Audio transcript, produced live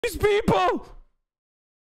These people!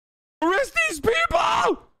 Arrest these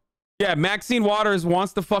people! Yeah, Maxine Waters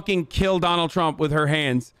wants to fucking kill Donald Trump with her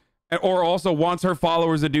hands, or also wants her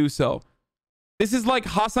followers to do so. This is like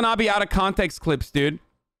Hasanabi out of context clips, dude.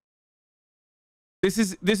 This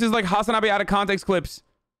is like Hasanabi out of context clips.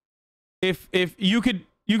 If you could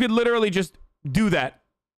literally just do that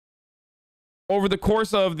over the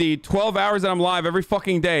course of the 12 hours that I'm live every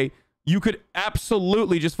fucking day, you could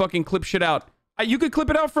absolutely just fucking clip shit out. You could clip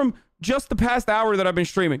it out from just the past hour that I've been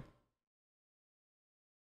streaming.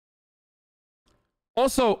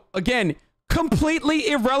 Also, again, completely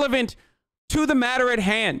irrelevant to the matter at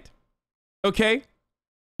hand. Okay?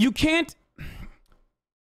 You can't...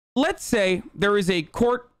 Let's say there is a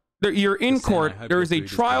court... You're in court. There is a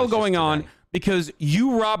trial going on because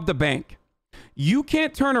you robbed the bank. You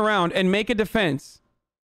can't turn around and make a defense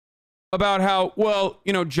about how, well,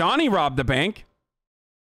 you know, Johnny robbed the bank.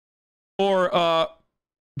 Or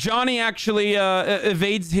Johnny actually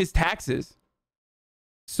evades his taxes.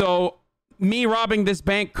 So... me robbing this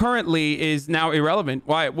bank currently is now irrelevant.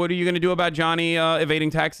 Why? What are you going to do about Johnny evading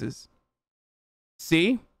taxes?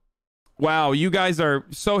 See? Wow, you guys are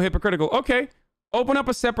so hypocritical. Okay, open up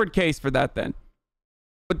a separate case for that then.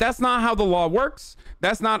 But that's not how the law works.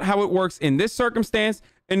 That's not how it works in this circumstance.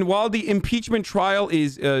 And while the impeachment trial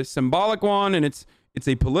is a symbolic one and it's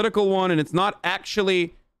a political one and it's not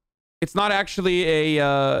actually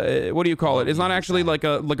a what do you call it? It's not actually like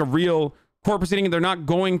a real court proceeding. They're not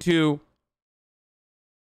going to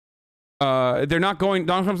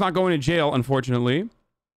Donald Trump's not going to jail, unfortunately.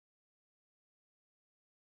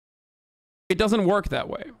 It doesn't work that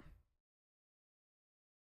way.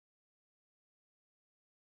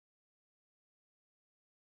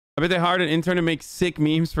 I bet they hired an intern to make sick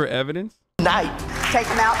memes for evidence. Night. Take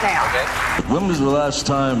them out now. Okay. When was the last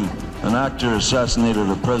time an actor assassinated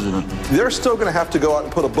a president? They're still going to have to go out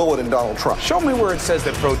and put a bullet in Donald Trump. Show me where it says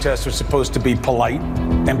that protests are supposed to be polite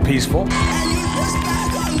and peaceful.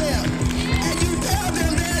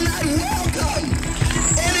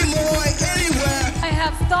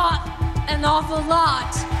 Thought an awful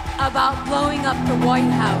lot about blowing up the White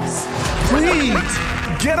House.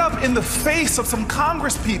 Please get up in the face of some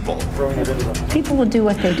Congress people. People will do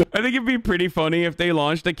what they do. I think it'd be pretty funny if they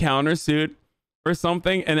launched a countersuit or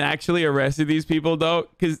something and actually arrested these people, though,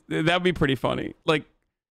 because that'd be pretty funny. Like,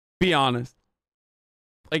 be honest.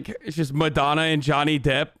 Like, it's just Madonna and Johnny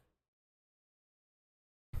Depp.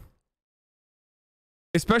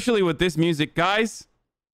 Especially with this music, guys.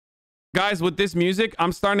 Guys, with this music,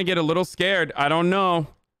 I'm starting to get a little scared. I don't know.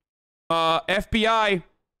 FBI,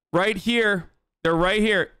 right here. They're right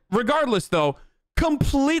here. Regardless, though,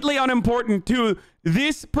 completely unimportant to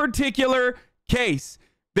this particular case.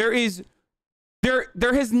 There has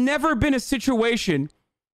never been a situation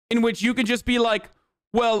in which you can just be like,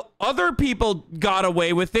 well, other people got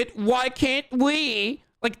away with it. Why can't we?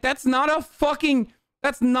 Like, that's not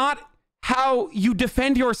how you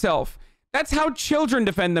defend yourself. That's how children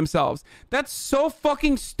defend themselves. That's so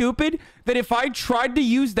fucking stupid that if I tried to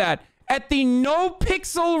use that at the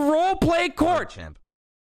nopixel roleplay court,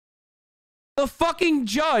 the fucking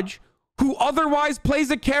judge who otherwise plays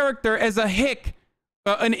a character as a hick,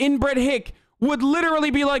 an inbred hick, would literally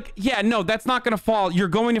be like, yeah, no, that's not gonna fall. You're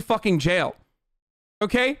going to fucking jail.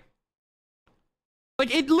 Okay?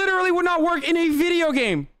 Like, it literally would not work in a video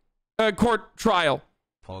game court trial.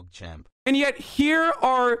 PogChamp. And yet here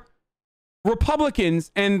are Republicans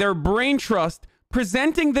and their brain trust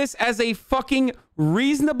presenting this as a fucking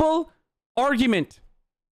reasonable argument.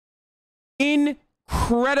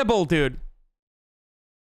 Incredible, dude.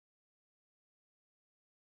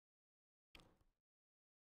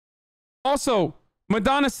 Also,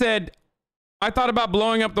 Madonna said, I thought about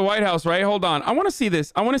blowing up the White House, right? Hold on. I want to see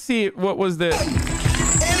this. I want to see what was the...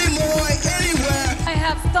 Anymore, anywhere. I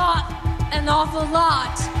have thought an awful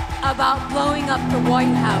lot about blowing up the White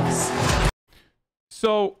House.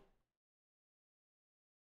 So,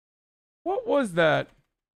 what was that?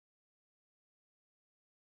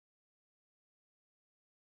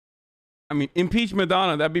 I mean, impeach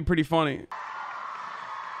Madonna. That'd be pretty funny.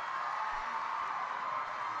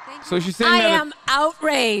 So she's saying that... I am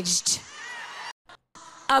outraged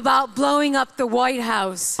about blowing up the White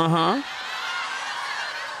House. Uh-huh.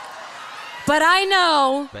 But I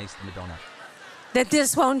know Based on Madonna. that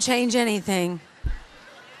this won't change anything.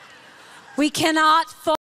 We cannot...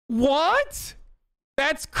 What?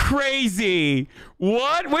 That's crazy.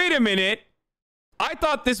 What? Wait a minute. I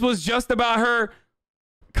thought this was just about her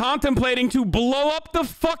contemplating to blow up the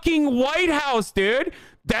fucking White House, dude.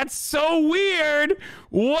 That's so weird.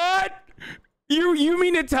 What? You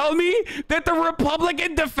mean to tell me that the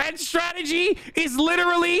Republican defense strategy is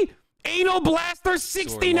literally Anal Blaster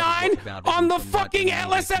 69 on the fucking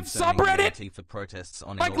LSF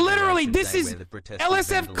subreddit? Like literally, this is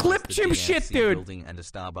LSF clip chimp shit, dude.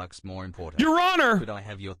 Your Honor,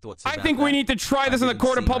 I think we need to try this in the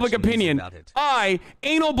court of public opinion. I,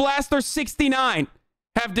 Anal Blaster 69,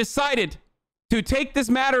 have decided to take this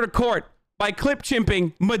matter to court by clip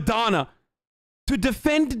chimping Madonna to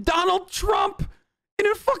defend Donald Trump in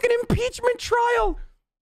a fucking impeachment trial.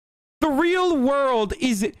 The real world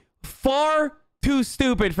is far too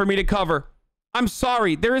stupid for me to cover. I'm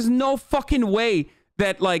sorry. There is no fucking way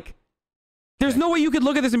that, like, there's no way you could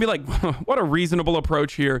look at this and be like, what a reasonable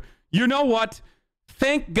approach here. You know what?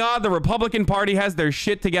 Thank God the Republican Party has their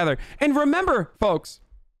shit together. And remember, folks,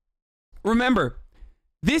 remember,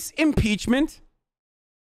 this impeachment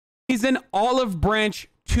is an olive branch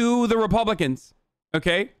to the Republicans,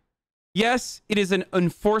 okay? Yes, it is an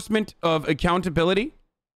enforcement of accountability,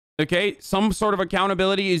 okay? Some sort of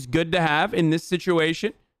accountability is good to have in this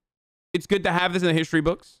situation. It's good to have this in the history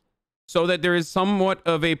books so that there is somewhat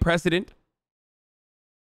of a precedent.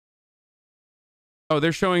 Oh,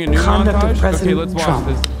 they're showing a new montage? Okay, let's watch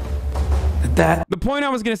this. The point I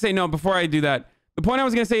was going to say, no, before I do that, the point I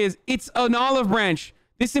was going to say is it's an olive branch.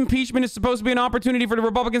 This impeachment is supposed to be an opportunity for the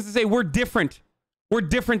Republicans to say, we're different. We're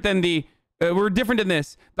different than we're different in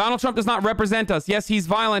this. Donald Trump does not represent us. Yes, he's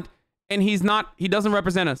violent, and he doesn't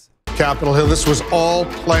represent us. Capitol Hill, this was all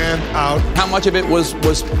planned out. How much of it was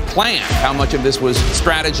planned? How much of this was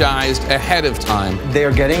strategized ahead of time? They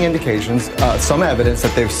are getting indications, some evidence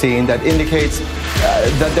that they've seen that indicates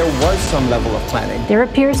that there was some level of planning. There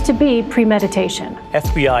appears to be premeditation.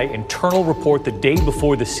 FBI internal report the day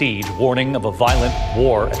before the siege, warning of a violent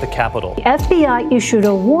war at the Capitol. The FBI issued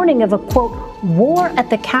a warning of a, quote, war at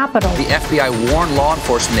the Capitol. The FBI warned law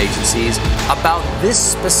enforcement agencies about this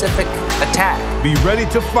specific attack. Be ready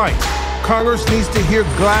to fight. Congress needs to hear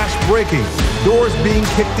glass breaking, doors being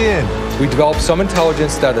kicked in. We developed some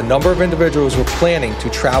intelligence that a number of individuals were planning to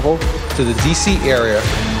travel to the D.C. area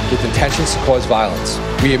with intentions to cause violence.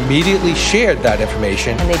 We immediately shared that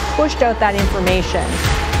information. And they pushed out that information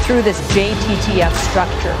through this JTTF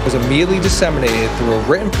structure. It was immediately disseminated through a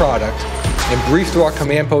written product and briefed through our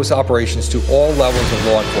command post operations to all levels of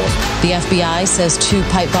law enforcement. The FBI says 2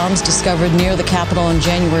 pipe bombs discovered near the Capitol on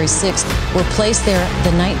January 6th were placed there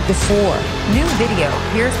the night before. New video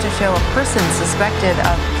appears to show a person suspected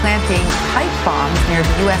of planting pipe bombs near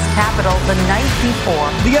the U.S. Capitol the night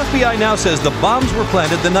before. The FBI now says the bombs were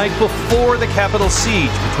planted the night before the Capitol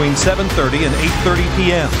siege between 7:30 and 8:30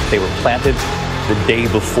 p.m. They were planted the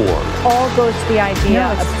day before. All goes to the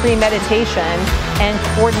idea of premeditation and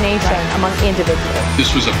coordination among individuals.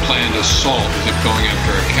 This was a planned assault as if going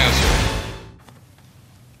after a castle.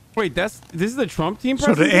 Wait, this is the Trump team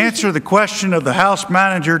So to answer the question of the House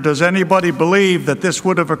manager, does anybody believe that this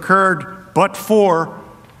would have occurred but for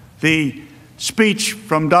the speech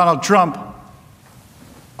from Donald Trump?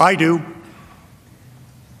 I do.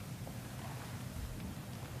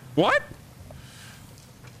 What?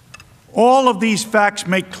 All of these facts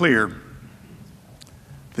make clear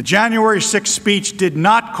the January 6th speech did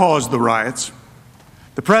not cause the riots.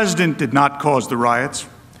 The president did not cause the riots.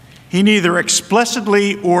 He neither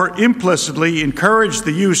explicitly or implicitly encouraged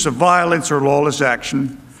the use of violence or lawless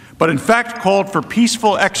action, but in fact called for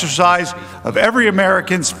peaceful exercise of every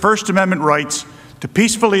American's First Amendment rights to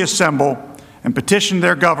peacefully assemble and petition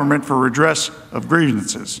their government for redress of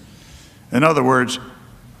grievances. In other words,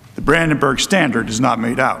 the Brandenburg Standard is not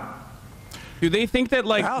made out. Do they think that,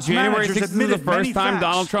 like, January 6th is the first time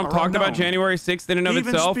Donald Trump talked about January 6th in and of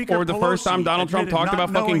itself, or the first time Donald Trump talked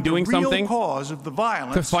about fucking doing something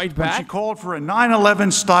to fight back? She called for a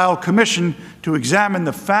 9/11 style commission to examine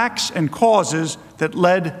the facts and causes that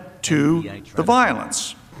led to the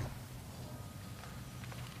violence.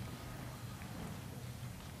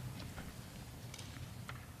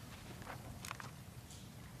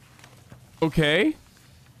 Okay.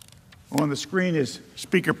 On the screen is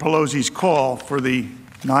Speaker Pelosi's call for the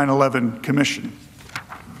 9/11 Commission.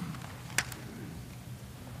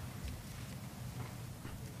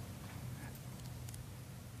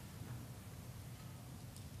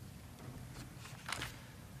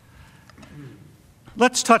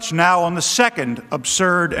 Let's touch now on the second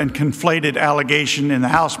absurd and conflated allegation in the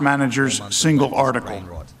House manager's single article.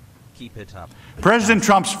 President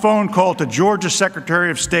Trump's phone call to Georgia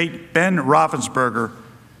Secretary of State Ben Roethlisberger,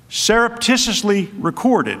 surreptitiously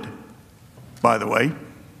recorded, by the way,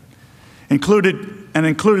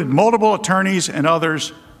 included multiple attorneys and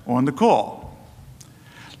others on the call.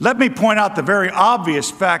 Let me point out the very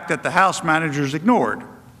obvious fact that the House managers ignored.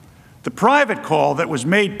 The private call that was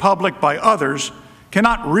made public by others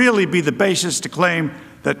cannot really be the basis to claim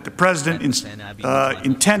that the president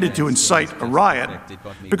intended to incite a riot,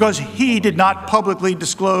 because he did not publicly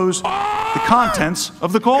disclose the contents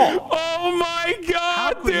of the call. Oh my God,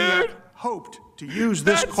 How could dude! he have hoped to use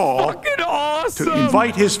this call Fucking awesome! to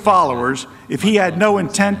invite his followers if he had no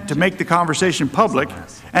intent to make the conversation public,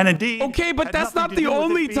 and indeed... Okay, but had that's nothing not to the do with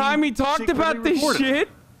only it being time he talked secretly about this recorded. shit.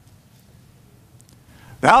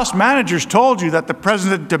 The House managers told you that the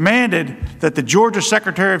president demanded that the Georgia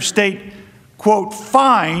Secretary of State, quote,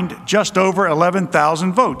 find just over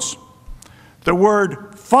 11,000 votes. The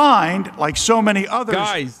word find, like so many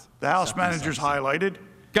others the House managers highlighted,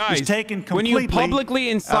 is taken when completely you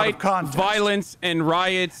publicly incite violence and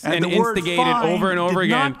riots and the word instigate it find over and over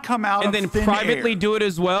did again, not come out and of then thin privately air. do it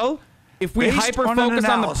as well, if we Based hyper-focus on the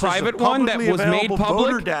analysis private of one that publicly was made available voter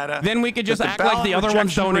public, data, then we could just that act like the ballot other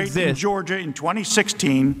ones rejection don't rate in exist. Georgia in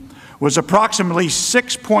 2016 was approximately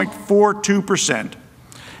 6.42%.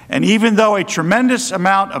 And even though a tremendous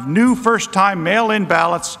amount of new first-time mail-in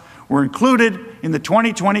ballots were included in the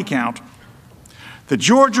 2020 count, the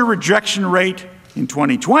Georgia rejection rate in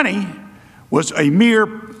 2020 was a mere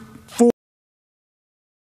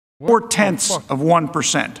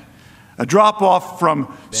 0.4%, a drop-off from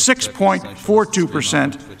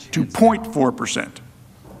 6.42% to 0.4%.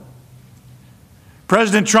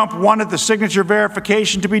 President Trump wanted the signature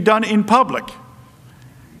verification to be done in public.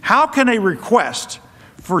 How can a request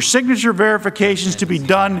for signature verifications to be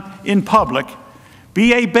done in public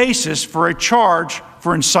be a basis for a charge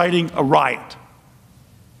for inciting a riot?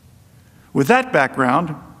 With that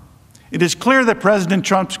background, it is clear that President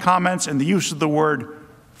Trump's comments and the use of the word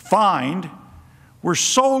find were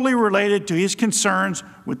solely related to his concerns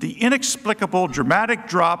with the inexplicable dramatic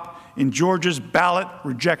drop in Georgia's ballot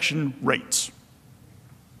rejection rates.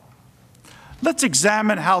 Let's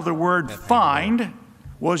examine how the word find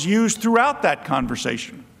was used throughout that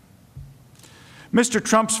conversation. Mr.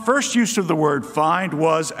 Trump's first use of the word find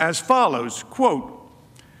was as follows, quote,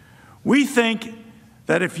 "We think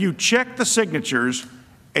that if you check the signatures,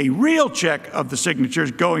 a real check of the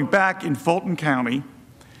signatures going back in Fulton County,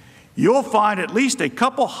 you'll find at least a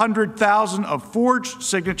couple 100,000 of forged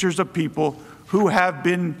signatures of people who have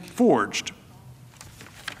been forged.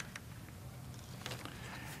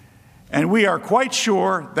 And we are quite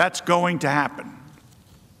sure that's going to happen."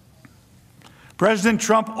 President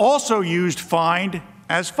Trump also used find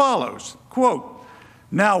as follows, quote,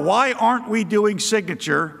 "Now, why aren't we doing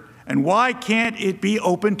signature, and why can't it be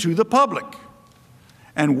open to the public?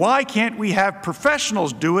 And why can't we have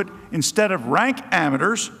professionals do it instead of rank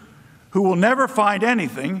amateurs who will never find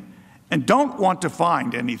anything and don't want to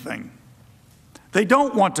find anything? They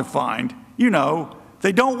don't want to find,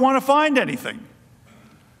 they don't want to find anything.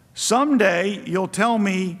 Someday you'll tell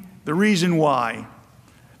me the reason why,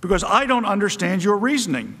 because I don't understand your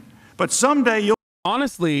reasoning. But someday you'll..."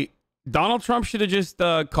 Honestly, Donald Trump should have just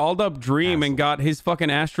called up Dream and got his fucking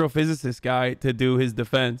astrophysicist guy to do his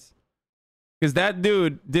defense. Because that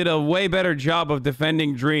dude did a way better job of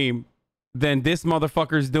defending Dream than this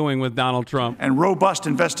motherfucker's doing with Donald Trump. "And robust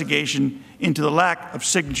investigation into the lack of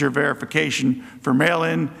signature verification for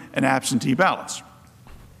mail-in and absentee ballots."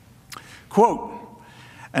 Quote,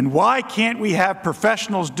 "And why can't we have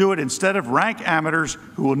professionals do it instead of rank amateurs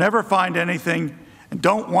who will never find anything and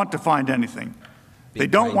don't want to find anything? They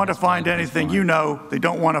don't want to find anything, they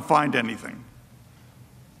don't want to find anything.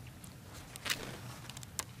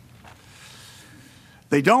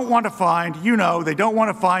 They don't want to find, they don't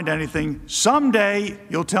want to find anything. Someday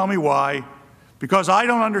you'll tell me why, because I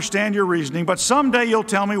don't understand your reasoning, but someday you'll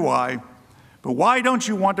tell me why. But why don't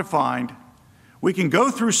you want to find? We can go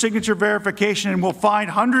through signature verification and we'll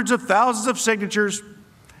find hundreds of thousands of signatures,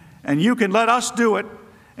 and you can let us do it.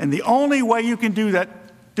 And the only way you can do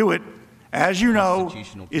it, as you know,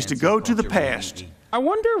 is to go to the past." I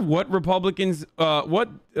wonder what Republicans,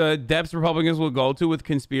 depths Republicans will go to with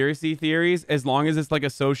conspiracy theories, as long as it's like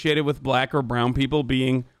associated with black or brown people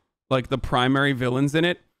being like the primary villains in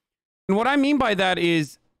it. And what I mean by that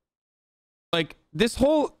is, like, this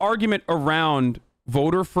whole argument around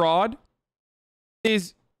voter fraud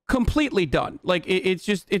is completely done. Like,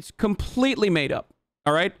 it's completely made up.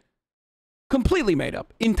 All right? Completely made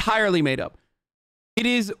up. Entirely made up. It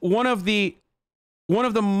is one of the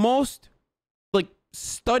most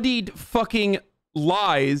studied fucking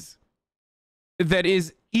lies that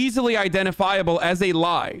is easily identifiable as a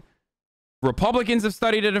lie. Republicans have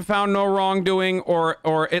studied it and found no wrongdoing,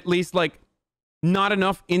 or at least like not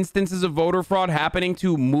enough instances of voter fraud happening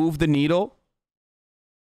to move the needle.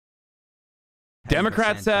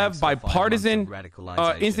 Democrats have, bipartisan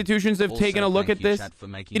institutions have taken a look at this.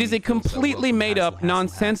 It is a completely made up,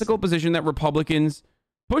 nonsensical position that Republicans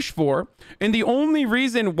push for. And the only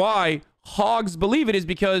reason why hogs believe it is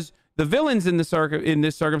because the villains in this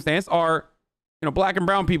circumstance are, you know, black and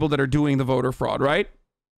brown people that are doing the voter fraud, right?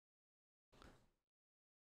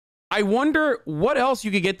 I wonder what else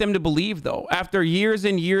you could get them to believe, though, after years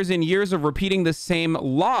and years and years of repeating the same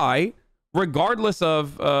lie, regardless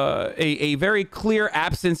of a very clear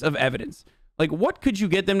absence of evidence. Like, what could you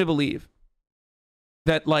get them to believe?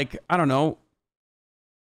 That, like, I don't know,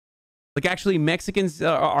 like actually Mexicans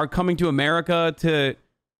are coming to America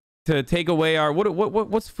to take away our,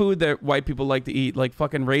 what's food that white people like to eat? Like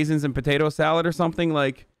fucking raisins and potato salad or something?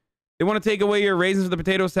 Like, they want to take away your raisins with the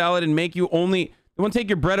potato salad and make you only... They want to take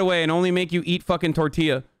your bread away and only make you eat fucking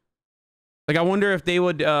tortilla. Like, I wonder if they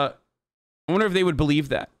would believe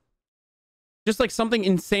that. Just like something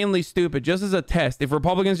insanely stupid, just as a test. If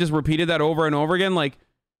Republicans just repeated that over and over again, like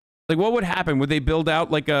what would happen? Would they build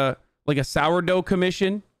out like a sourdough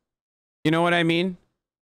commission? You know what I mean?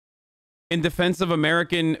 In defense of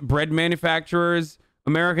American bread manufacturers,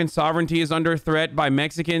 American sovereignty is under threat by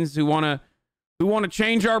Mexicans who want to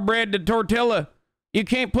change our bread to tortilla. You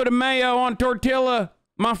can't put a mayo on tortilla,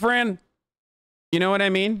 my friend. You know what I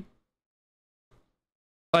mean?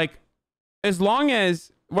 Like, as long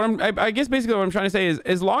as I guess basically what I'm trying to say is,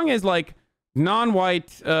 as long as like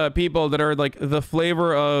non-white people that are like the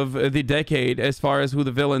flavor of the decade as far as who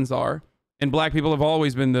the villains are, and black people have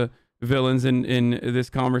always been the villains in this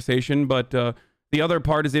conversation, but the other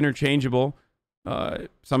part is interchangeable.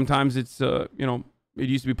 Sometimes it's you know, it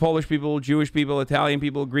used to be Polish people, Jewish people, Italian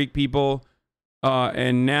people, Greek people.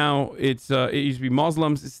 And now it used to be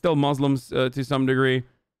Muslims. It's still Muslims to some degree,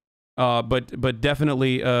 but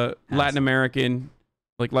definitely Latin American,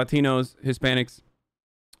 like Latinos, Hispanics,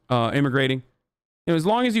 immigrating. You know, as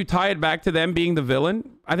long as you tie it back to them being the villain,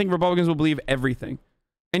 I think Republicans will believe everything,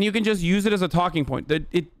 and you can just use it as a talking point.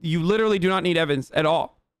 You literally do not need evidence at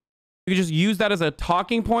all. You can just use that as a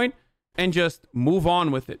talking point and just move on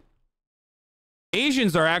with it.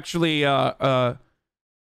 Asians are actually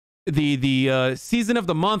the season of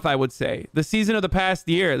the month, I would say. The season of the past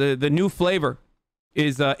year, the new flavor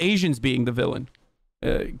is Asians being the villain.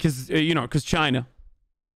 Because China.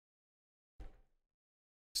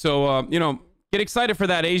 So, you know, get excited for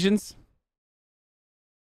that, Asians.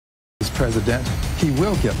 As president, he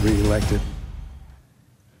will get reelected.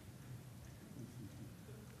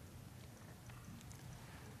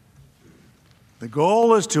 The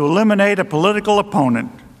goal is to eliminate a political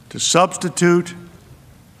opponent, to substitute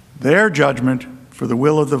their judgment for the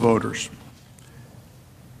will of the voters.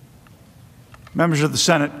 Members of the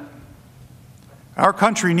Senate, our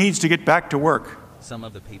country needs to get back to work. Some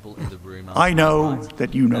of the people in the room I know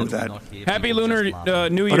that you know that. Happy Lunar New Year, by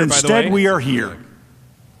the way. But instead, we are here.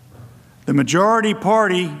 The majority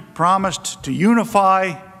party promised to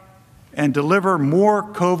unify and deliver more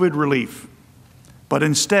COVID relief. But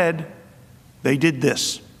instead, they did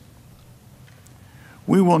this.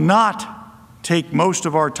 We will not take most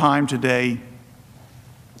of our time today,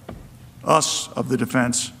 us of the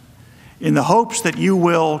defense, in the hopes that you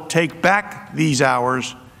will take back these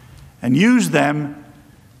hours and use them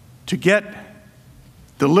to get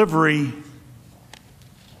delivery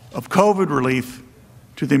of COVID relief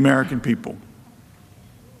to the American people.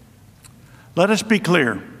 Let us be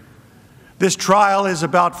clear. This trial is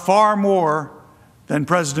about far more than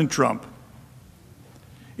President Trump.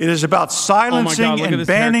 It is about silencing and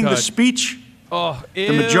banning the speech the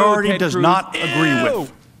majority does not agree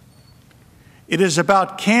with. It is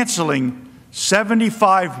about canceling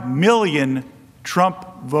 75 million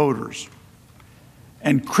Trump voters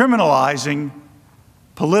and criminalizing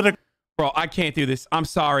political... Bro, I can't do this. I'm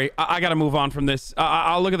sorry. I got to move on from this.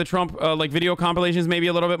 I'll look at the Trump like video compilations maybe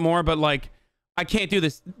a little bit more, but like, I can't do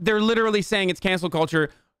this. They're literally saying it's cancel culture.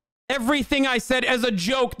 Everything I said as a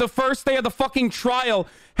joke the first day of the fucking trial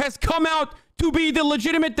has come out to be the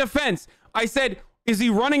legitimate defense. I said, is he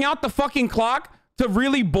running out the fucking clock to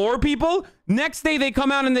really bore people? Next day they come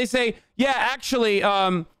out and they say, yeah, actually,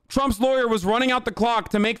 Trump's lawyer was running out the clock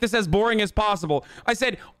to make this as boring as possible. I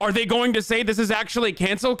said, are they going to say this is actually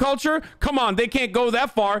cancel culture? Come on, they can't go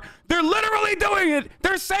that far. They're literally doing it.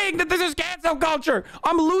 They're saying that this is cancel culture.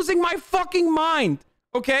 I'm losing my fucking mind,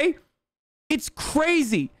 okay? It's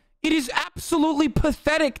crazy. It is absolutely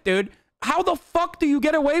pathetic, dude. How the fuck do you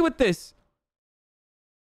get away with this?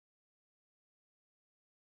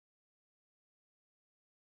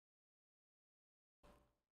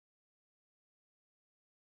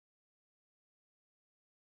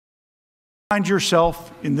 Find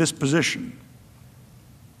yourself in this position.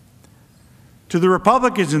 To the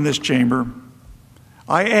Republicans in this chamber,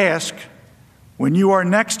 I ask, when you are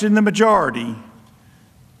next in the majority,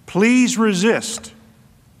 please resist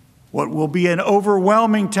what will be an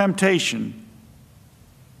overwhelming temptation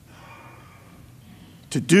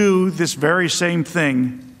to do this very same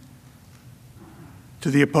thing to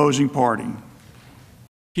the opposing party.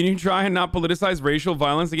 Can you try and not politicize racial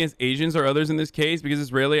violence against Asians or others in this case? Because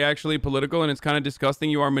it's really actually political and it's kind of disgusting.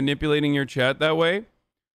 You are manipulating your chat that way.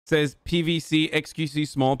 Says PVC XQC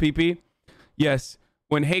small PP. Yes,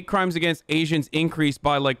 when hate crimes against Asians increase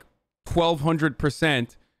by like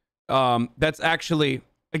 1,200%, that's actually,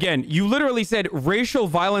 again, you literally said racial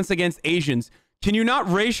violence against Asians. Can you not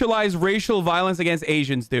racialize racial violence against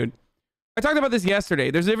Asians, dude? I talked about this yesterday.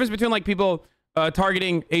 There's a difference between like people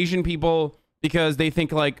targeting Asian people because they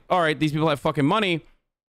think like, all right, these people have fucking money.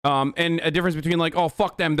 And a difference between like, oh,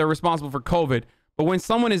 fuck them, they're responsible for COVID. But when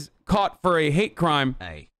someone is caught for a hate crime,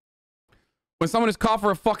 when someone is caught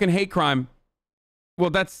for a fucking hate crime,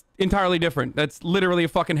 well, that's entirely different. That's literally a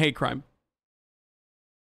fucking hate crime.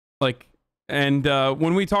 Like, and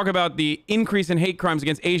when we talk about the increase in hate crimes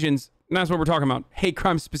against Asians, that's what we're talking about. Hate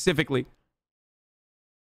crimes specifically.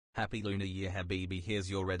 Happy Lunar Year, Habibi.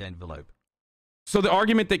 Here's your red envelope. So the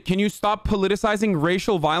argument that can you stop politicizing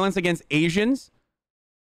racial violence against Asians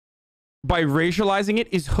by racializing it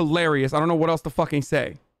is hilarious. I don't know what else to fucking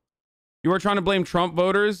say. You are trying to blame Trump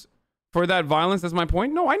voters for that violence. That's my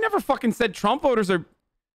point. No, I never fucking said Trump voters are...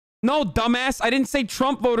 No, dumbass. I didn't say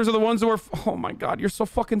Trump voters are the ones who are... Oh my God, you're so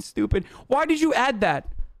fucking stupid. Why did you add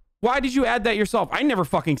that? Why did you add that yourself? I never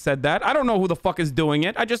fucking said that. I don't know who the fuck is doing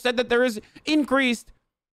it. I just said that there is increased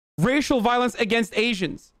racial violence against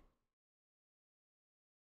Asians.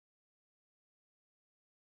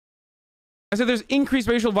 I said there's increased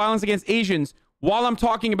racial violence against Asians while I'm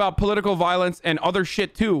talking about political violence and other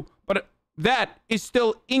shit too. But that is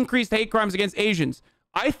still increased hate crimes against Asians.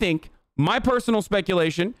 I think my personal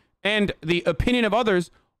speculation and the opinion of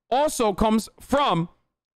others also comes from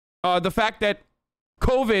the fact that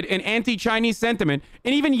COVID and anti-Chinese sentiment,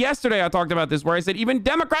 and even yesterday I talked about this where I said even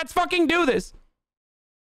Democrats fucking do this,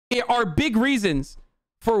 are big reasons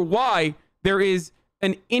for why there is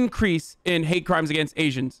an increase in hate crimes against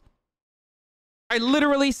Asians. I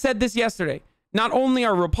literally said this yesterday. Not only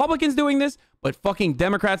are Republicans doing this, but fucking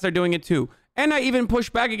Democrats are doing it too. And I even push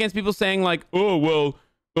back against people saying like, oh,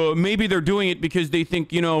 well, maybe they're doing it because they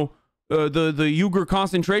think, you know, the Uyghur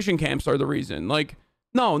concentration camps are the reason. Like,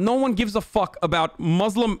 no one gives a fuck about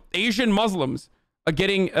Asian Muslims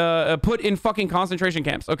getting put in fucking concentration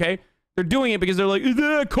camps, okay? They're doing it because they're like,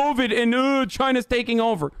 COVID and China's taking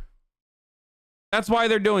over. That's why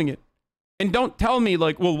they're doing it. And don't tell me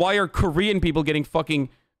like, well, why are Korean people getting fucking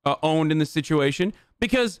owned in this situation?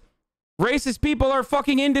 Because racist people are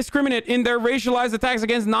fucking indiscriminate in their racialized attacks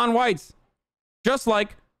against non-whites. Just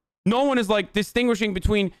like no one is like distinguishing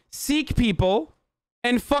between Sikh people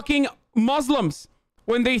and fucking Muslims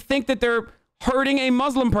when they think that they're hurting a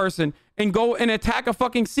Muslim person and go and attack a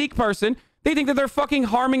fucking Sikh person. They think that they're fucking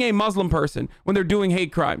harming a Muslim person when they're doing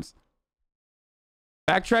hate crimes.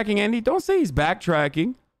 Backtracking, Andy? Don't say he's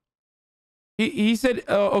backtracking. He said,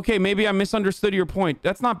 okay, maybe I misunderstood your point.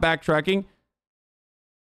 That's not backtracking.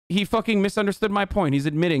 He fucking misunderstood my point. He's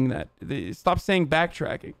admitting that. Stop saying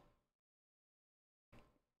backtracking.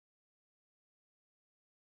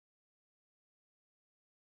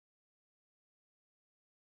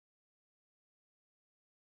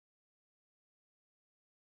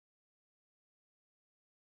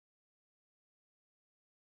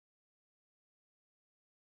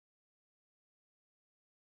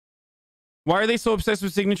 Why are they so obsessed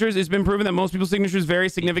with signatures? It's been proven that most people's signatures vary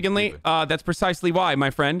significantly. That's precisely why, my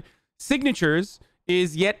friend. Signatures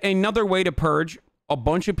is yet another way to purge a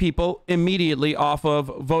bunch of people immediately off of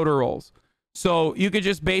voter rolls. So you could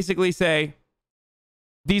just basically say,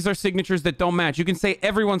 these are signatures that don't match. You can say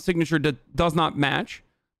everyone's signature does not match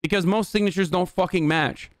because most signatures don't fucking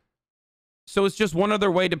match. So it's just one other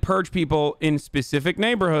way to purge people in specific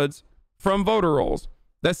neighborhoods from voter rolls.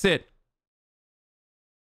 That's it.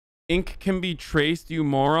 Ink can be traced, you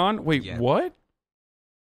moron. Wait, yeah. What?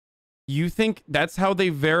 You think that's how they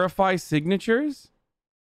verify signatures?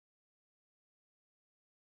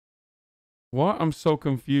 What? I'm so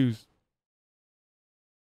confused.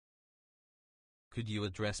 Could you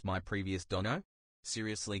address my previous dono?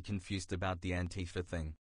 Seriously confused about the Antifa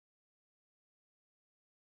thing.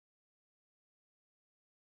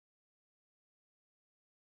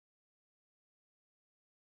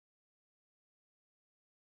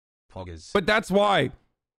 Poggers. But that's why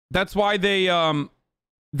they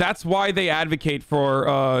That's why they advocate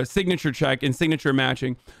for signature check and signature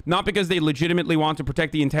matching. Not because they legitimately want to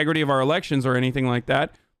protect the integrity of our elections or anything like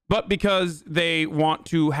that, but because they want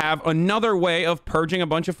to have another way of purging a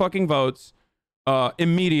bunch of fucking votes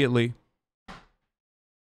immediately.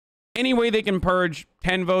 Any way they can purge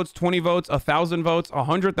 10 votes, 20 votes, 1,000 votes,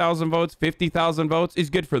 100,000 votes, 50,000 votes is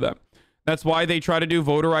good for them. That's why they try to do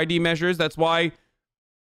voter ID measures. That's why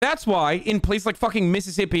in places like fucking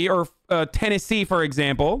Mississippi or Tennessee, for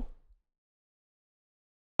example,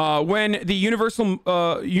 when the universal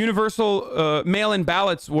mail-in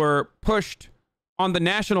ballots were pushed on the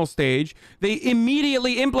national stage, they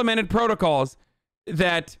immediately implemented protocols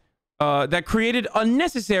that created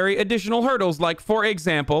unnecessary additional hurdles. Like, for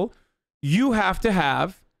example, you have to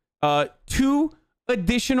have 2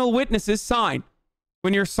 additional witnesses sign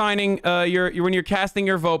when you're signing when you're casting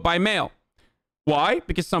your vote by mail. Why?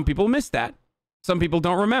 Because some people miss that. Some people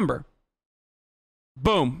don't remember.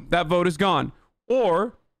 Boom, that vote is gone.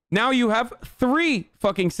 Or now you have 3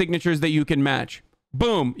 fucking signatures that you can match.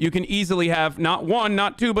 Boom, you can easily have not 1,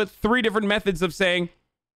 not 2, but 3 different methods of saying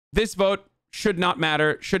this vote should not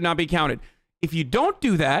matter, should not be counted. If you don't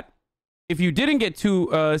do that, if you didn't get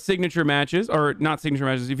 2 signature matches, or not signature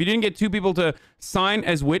matches, if you didn't get 2 people to sign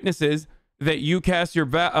as witnesses that you cast your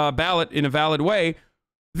ballot in a valid way,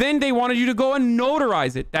 then they wanted you to go and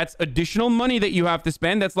notarize it. That's additional money that you have to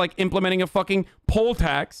spend. That's like implementing a fucking poll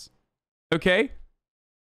tax. Okay?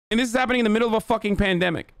 And this is happening in the middle of a fucking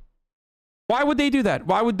pandemic. Why would they do that?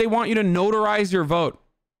 Why would they want you to notarize your vote?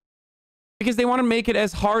 Because they want to make it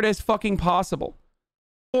as hard as fucking possible.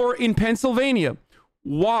 Or in Pennsylvania,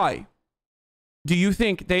 why do you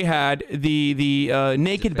think they had the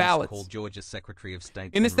naked ballots? Georgia Secretary of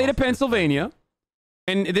State in the state of Pennsylvania,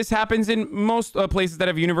 and this happens in most places that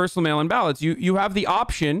have universal mail-in ballots, you have the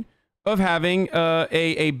option of having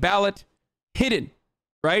a ballot hidden,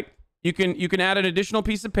 right? You can add an additional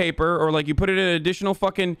piece of paper, or like you put it in an additional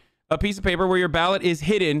fucking piece of paper where your ballot is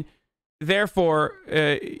hidden. Therefore,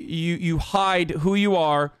 you hide who you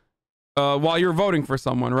are while you're voting for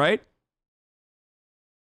someone, right?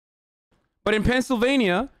 But in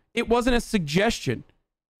Pennsylvania, it wasn't a suggestion.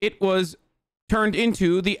 It was turned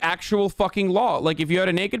into the actual fucking law. Like, if you had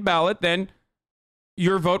a naked ballot, then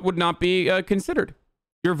your vote would not be considered.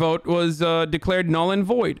 Your vote was declared null and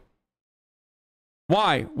void.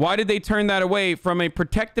 Why? Why did they turn that away from a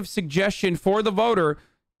protective suggestion for the voter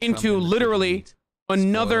into literally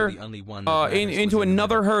another into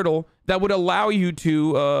another hurdle that would allow you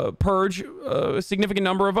to purge a significant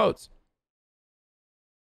number of votes?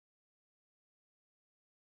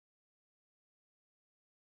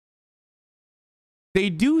 They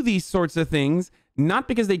do these sorts of things not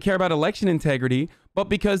because they care about election integrity, but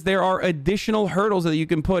because there are additional hurdles that you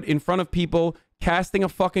can put in front of people casting a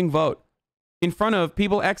fucking vote, in front of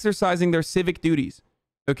people exercising their civic duties,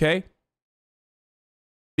 okay?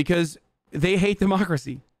 Because they hate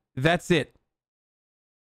democracy. That's it.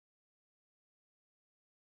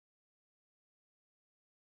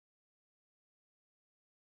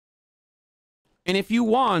 And if you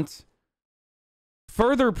want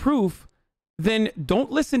further proof, then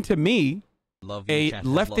don't listen to me, a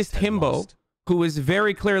leftist himbo who is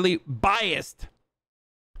very clearly biased.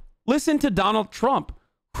 Listen to Donald Trump,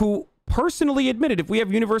 who personally admitted if we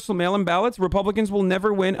have universal mail-in ballots, Republicans will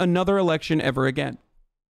never win another election ever again.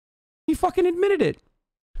 He fucking admitted it.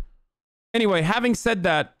 Anyway, having said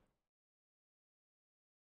that,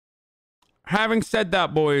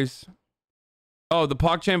 boys. Oh, the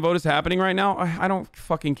PogChamp vote is happening right now? I don't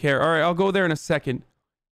fucking care. All right, I'll go there in a second.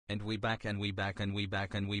 And we back and we back and we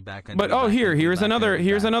back and we back and but oh, here's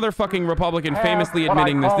another fucking Republican famously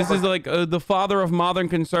admitting this. This is like the father of modern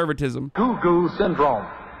conservatism. Goo-goo syndrome.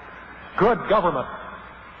 Good government.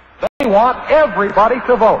 They want everybody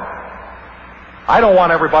to vote. I don't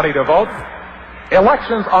want everybody to vote.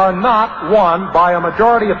 Elections are not won by a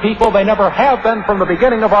majority of people. They never have been from the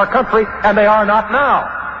beginning of our country, and they are not now.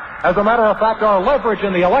 As a matter of fact, our leverage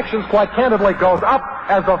in the elections, quite candidly, goes up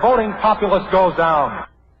as the voting populace goes down.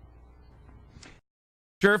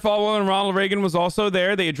 Jared Falwell and Ronald Reagan was also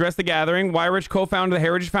there. They addressed the gathering. Weyrich co-founded the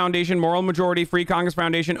Heritage Foundation, Moral Majority, Free Congress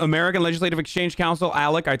Foundation, American Legislative Exchange Council,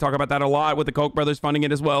 ALEC. I talk about that a lot with the Koch brothers funding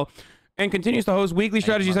it as well. And continues to host weekly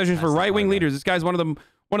strategy sessions for right-wing leaders. This guy's one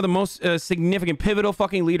of the most significant, pivotal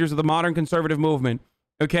fucking leaders of the modern conservative movement.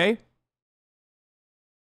 Okay?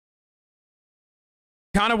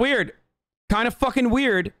 Kind of weird. Kind of fucking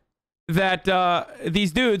weird that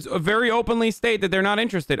these dudes very openly state that they're not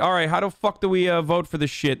interested. All right, how the fuck do we vote for this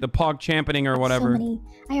shit? The Pog championing or whatever.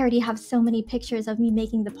 I already have so many pictures of me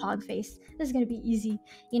making the Pog face. This is gonna be easy,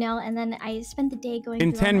 you know. And then I spent the day going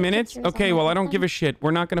In through all 10 my minutes? pictures. Okay, I'm well, like, I don't give a shit.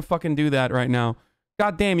 We're not gonna fucking do that right now.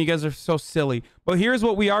 God damn, you guys are so silly. But here's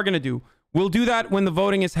what we are gonna do. We'll do that when the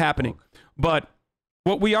voting is happening. But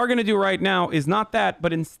what we are gonna do right now is not that,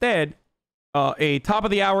 but instead, a top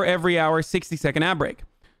of the hour, every hour, 60-second ad break.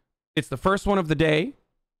 It's the first one of the day,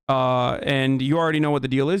 and you already know what the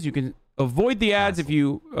deal is. You can avoid the ads if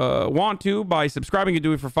you want to by subscribing. You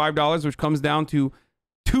do it for $5, which comes down to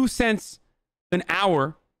 2 cents an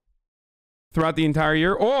hour throughout the entire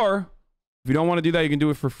year. Or if you don't want to do that, you can do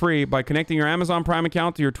it for free by connecting your Amazon Prime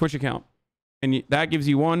account to your Twitch account. And that gives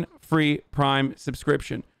you 1 free Prime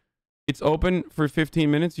subscription. It's open for 15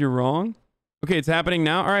 minutes. You're wrong. Okay, it's happening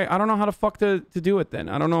now. All right, I don't know how the fuck to do it then.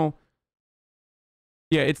 I don't know.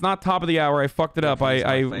 Yeah, it's not top of the hour. I fucked it up.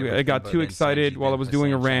 I got too excited while I was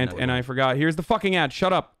doing a rant and I forgot. Here's the fucking ad.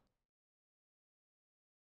 Shut up.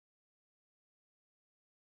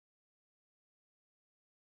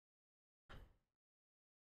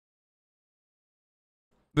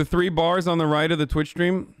 The 3 bars on the right of the Twitch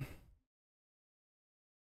stream.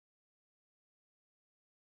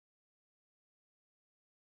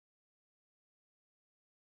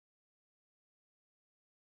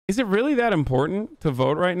 Is it really that important to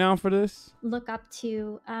vote right now for this? look up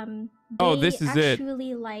to. Oh, this is it.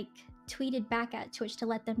 Actually, like tweeted back at Twitch to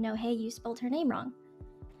let them know, hey, you spelled her name wrong.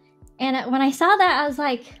 And when I saw that, I was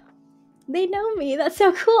like, they know me. That's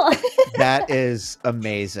so cool. That is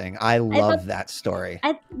amazing. I love that story. I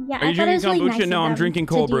Are you thought it was drinking really kombucha? nice No, of I'm them drinking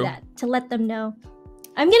to cold do brew. that, to let them know.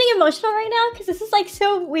 I'm getting emotional right now because this is like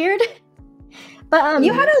so weird. But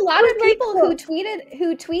you had a lot of people who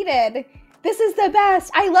tweeted, this is the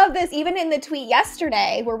best. I love this. Even in the tweet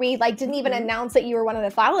yesterday, where we like didn't even announce that you were one of the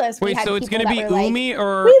finalists. Wait, so it's gonna be Umi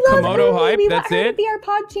or we love Komodo Umi. hype? We That's want her to it. be our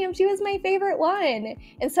pod champ. She was my favorite one,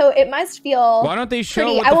 and so it must feel. Why don't they show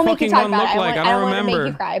pretty. what I the won't make you fucking talk one about looked it. like? I I don't don't want to remember.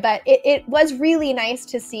 make you cry, but it was really nice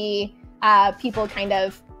to see people kind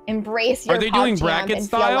of embrace your Are they pod doing champ bracket and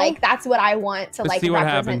style? feel like that's what I want to Let's like see what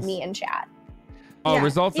represent happens. me in chat. Oh, Yeah,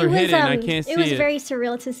 results it are was, hidden. I can't see it. It was very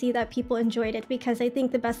surreal to see that people enjoyed it because I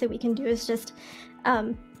think the best that we can do is just,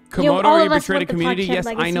 Komodo, all you of us betrayed want a the community? podcast Yes,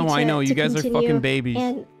 I legacy know. to You guys are continue, fucking babies.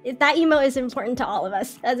 and that emote is important to all of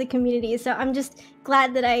us as a community. So I'm just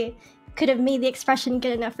glad that I could have made the expression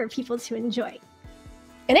good enough for people to enjoy.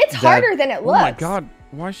 And it's harder than it looks. Oh my god,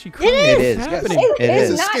 why is she crying? It is. What's happening? It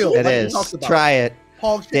is. not It easy. is. Try it.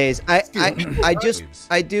 Days.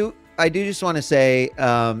 I do just want to say,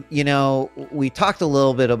 you know, we talked a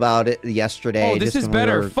little bit about it yesterday. Oh, this just is when we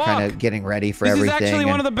better. were Fuck. kind of getting ready for This is everything. actually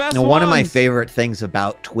one And, of the best you know, one of my ones. favorite things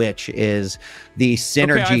about Twitch is the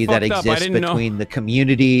synergy that fucked up. I exists didn't know. between the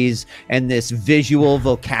communities and this visual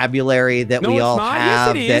vocabulary that No, we it's all not. Yes,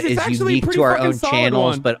 have it is. that It's is actually a unique pretty to our fucking own solid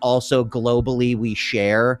channels, one. but also globally we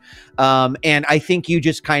share. And I think you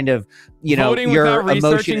just kind of, you know, Voting your without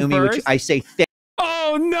emotion, researching Umi, which first? I say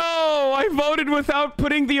Oh no! I voted without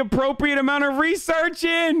putting the appropriate amount of research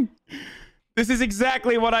in. This is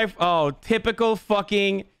exactly what typical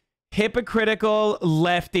fucking hypocritical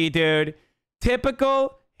lefty, dude.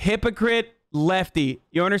 Typical hypocrite lefty.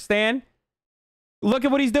 You understand? Look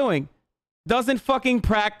at what he's doing. Doesn't fucking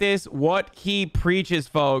practice what he preaches,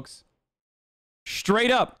 folks.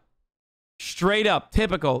 Straight up. Straight up,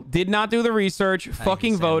 typical. Did not do the research.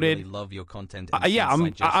 Fucking voted. Really love your content. Yeah,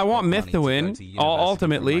 I want Myth to win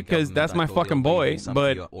ultimately because that's my fucking boy.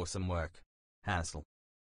 But awesome work, Hassel.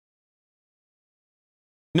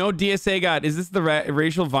 No DSA God. Is this the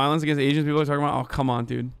racial violence against Asian people are talking about? Oh, come on,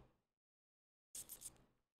 dude.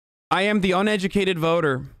 I am the uneducated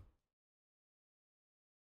voter.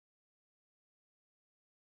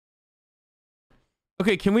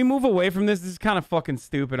 Okay, can we move away from this? This is kind of fucking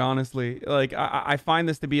stupid, honestly. Like, I find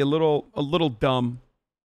this to be a little dumb.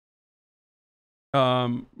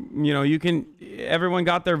 You know, everyone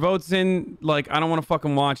got their votes in. Like, I don't want to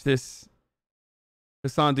fucking watch this.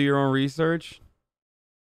 Hassan, do your own research.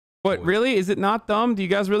 What, really? Is it not dumb? Do you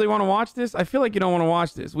guys really want to watch this? I feel like you don't want to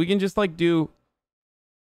watch this. We can just, like,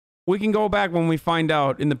 we can go back when we find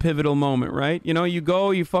out in the pivotal moment, right? You know, you go,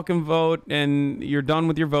 you fucking vote, and you're done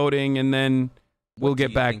with your voting, and then we'll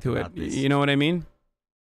get back to it. You know what I mean?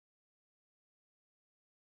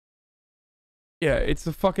 Yeah, it's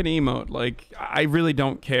a fucking emote. Like, I really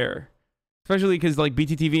don't care. Especially because, like,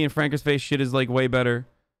 BTTV and Franker's Face shit is, like, way better.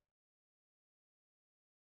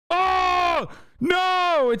 Oh!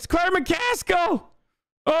 No! It's Claire McCaskill!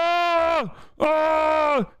 Oh!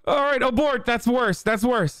 Oh! All right, abort. That's worse. That's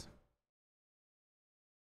worse.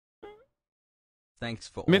 Thanks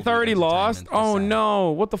for Myth already lost? Oh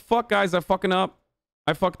no. What the fuck, guys? I fucked up.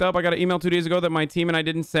 I got an email 2 days ago that my team and I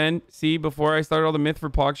didn't see before I started all the Myth for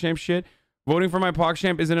PogChamp shit. Voting for my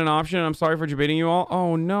PogChamp isn't an option. I'm sorry for debating you all.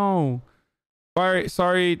 Oh no.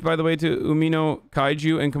 Sorry, by the way, to Umino,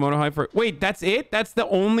 Kaiju, and Komodo Hype for... Wait, that's it? That's the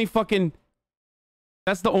only fucking...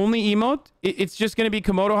 That's the only emote? It's just going to be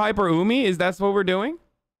Komodo Hype or Umi? Is that what we're doing?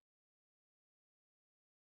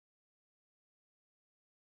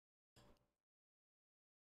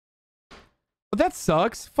 Well, that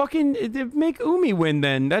sucks. Fucking make Umi win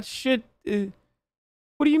then. That shit...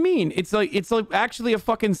 what do you mean? It's like actually a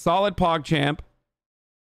fucking solid PogChamp.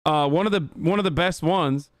 One of the best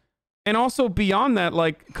ones. And also beyond that,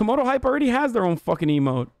 like, Komodo Hype already has their own fucking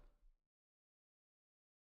emote.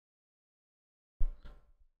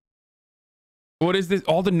 What is this?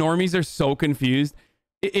 All the normies are so confused.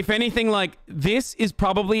 If anything, like, this is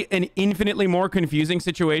probably an infinitely more confusing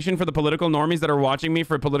situation for the political normies that are watching me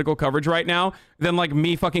for political coverage right now than, like,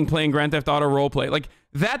 me fucking playing Grand Theft Auto roleplay. Like,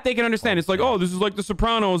 that they can understand. It's like, oh, this is like The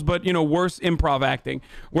Sopranos, but, you know, worse improv acting.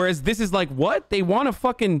 Whereas this is like, what? They want to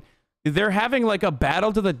fucking... They're having, like, a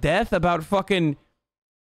battle to the death about fucking...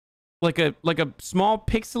 Like a small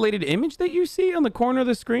pixelated image that you see on the corner of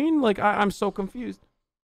the screen? Like, I'm so confused.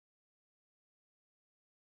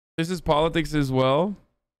 This is politics as well.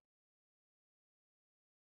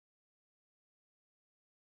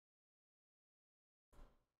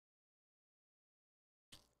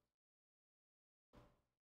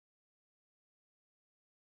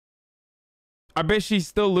 I bet she's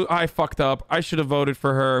still... I fucked up. I should have voted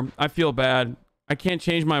for her. I feel bad. I can't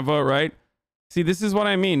change my vote, right? See, this is what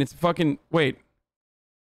I mean. It's fucking... Wait.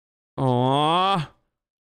 Aww.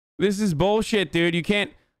 This is bullshit, dude. You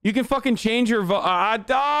can't... You can fucking change your vote.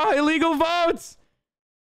 Illegal votes!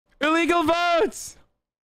 Illegal votes!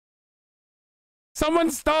 Someone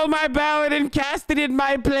stole my ballot and cast it in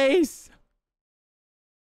my place.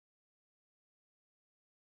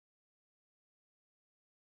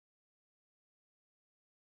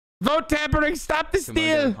 Vote tampering, stop the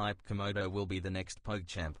steal! Komodo Hype Komodo will be the next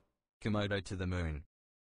PogChamp. Komodo to the moon.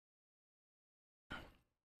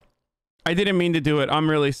 I didn't mean to do it. I'm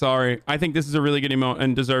really sorry. I think this is a really good emote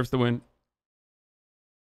and deserves to win.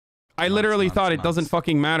 I literally thought it doesn't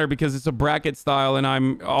fucking matter because it's a bracket style and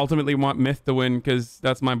I'm ultimately want Myth to win because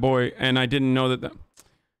that's my boy. And I didn't know that...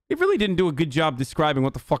 It really didn't do a good job describing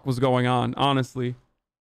what the fuck was going on, honestly.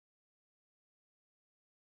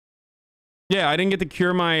 Yeah, I didn't get to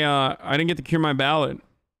cure my ballot.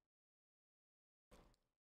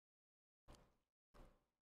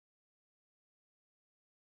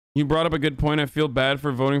 You brought up a good point. I feel bad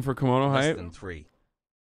for voting for Komodo Hype. Less than 3.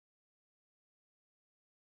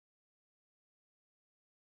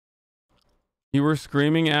 You were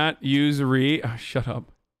screaming at usury. Oh, shut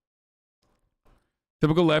up.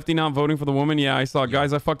 Typical lefty not voting for the woman. Yeah, I saw.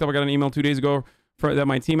 Guys, I fucked up. I got an email 2 days ago that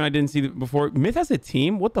my team and I didn't see before. Myth has a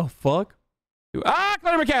team? What the fuck?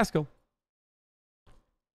 Connor McCaskill.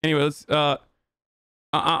 Anyway, let's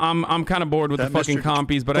I'm kind of bored with the fucking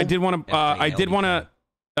compies, but I did want to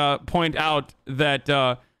point out that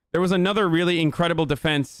there was another really incredible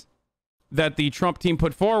defense that the Trump team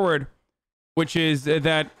put forward, which is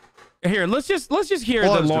that here, let's just hear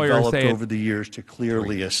the lawyer say it. Over the years to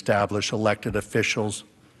clearly establish elected officials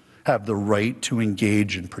have the right to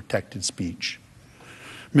engage in protected speech.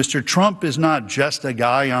 Mr. Trump is not just a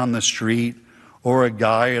guy on the street or a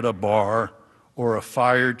guy at a bar or a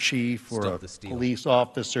fire chief or a police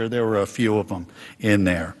officer. There were a few of them in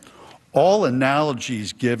there. All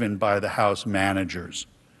analogies given by the House managers.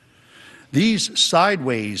 These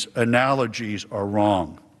sideways analogies are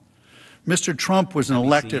wrong. Mr. Trump was an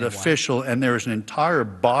elected official, and there is an entire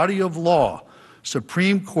body of law,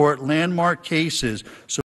 Supreme Court landmark cases.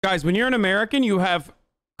 So, guys, when you're an American, you have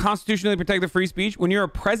constitutionally protected free speech. When you're a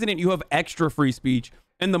president, you have extra free speech.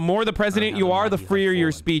 And the more the president you are, the freer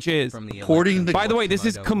your speech is. By the way, this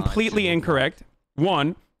is completely incorrect.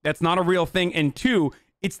 One, that's not a real thing. And two,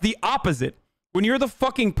 it's the opposite. When you're the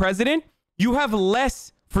fucking president, you have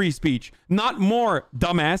less free speech, not more,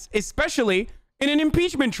 dumbass, especially in an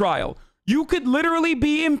impeachment trial. You could literally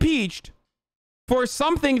be impeached for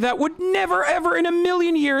something that would never, ever in a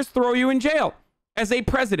million years throw you in jail as a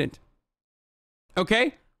president.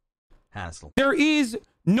 Okay? Hassle. There is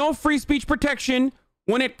no free speech protection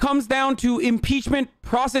when it comes down to impeachment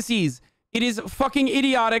processes. It is fucking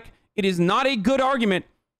idiotic. It is not a good argument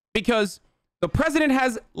because the president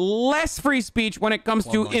has less free speech when it comes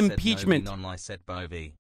to impeachment.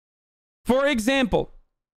 For example,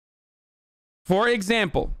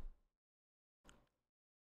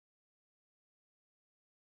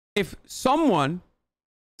 if someone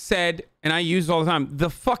said, and I use it all the time, the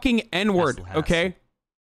fucking N-word, okay?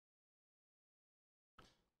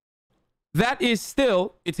 That is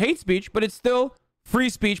still, it's hate speech, but it's still free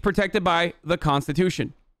speech protected by the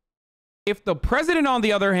Constitution. If the president, on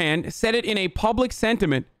the other hand, said it in a public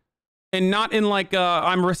sentiment and not in like,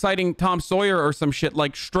 I'm reciting Tom Sawyer or some shit,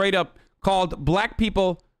 like straight up called black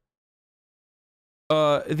people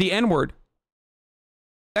the N-word,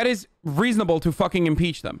 that is reasonable to fucking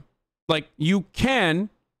impeach them. Like, you can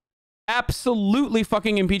absolutely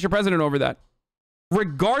fucking impeach a president over that,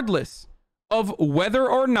 regardless of whether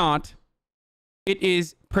or not it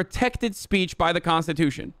is protected speech by the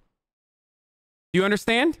Constitution. Do you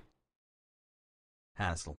understand?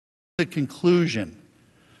 Hassel. The conclusion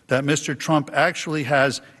that Mr. Trump actually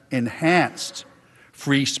has enhanced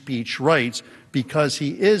free speech rights because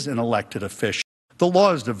he is an elected official. The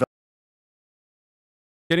law is developed.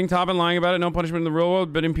 Getting top and lying about it, no punishment in the real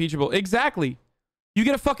world, but impeachable. Exactly. You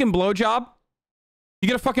get a fucking blowjob. You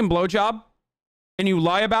get a fucking blowjob and you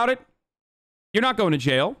lie about it. You're not going to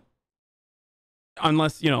jail.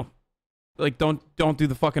 Unless, you know, like, don't do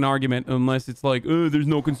the fucking argument unless it's like, oh, there's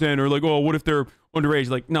no consent, or like, oh, what if they're underage?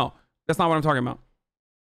 Like, no, that's not what I'm talking about.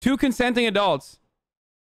 Two consenting adults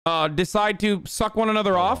decide to suck one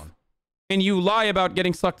another off, and you lie about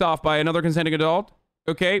getting sucked off by another consenting adult,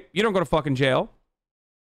 okay? You don't go to fucking jail.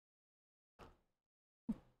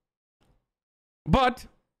 But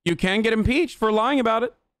you can get impeached for lying about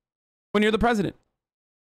it when you're the president.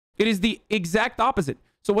 It is the exact opposite.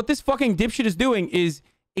 So what this fucking dipshit is doing is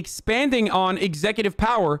expanding on executive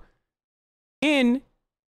power in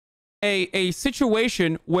a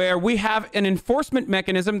situation where we have an enforcement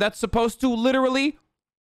mechanism that's supposed to literally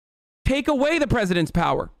take away the president's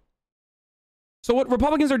power. So what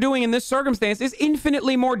Republicans are doing in this circumstance is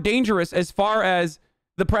infinitely more dangerous as far as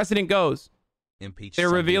the precedent goes. They're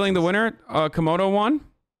revealing the winner. Komodo won.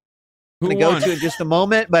 Who won? Go to in just a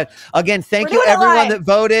moment, but again, thank you everyone that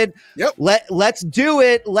voted. Yep. Let's do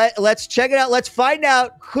it. Let's check it out. Let's find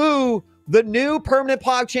out who the new permanent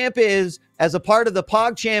Pog champ is as a part of the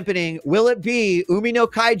Pog championing. Will it be Umi no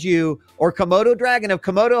Kaiju or Komodo Dragon of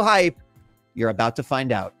Komodo Hype? You're about to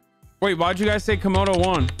find out. Wait, why'd you guys say Komodo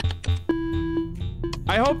won?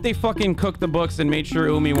 I hope they fucking cooked the books and made sure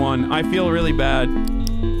Umi won. I feel really bad.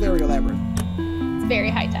 Very elaborate. It's very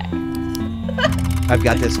high tech. I've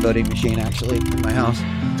got this voting machine actually in my house.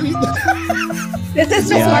 This is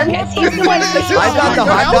just Marcus. He's the one who's I got the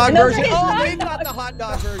hot dog version. Oh, they got the hot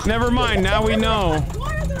dog version. Never mind. Now we know.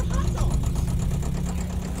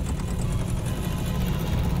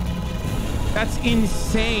 That's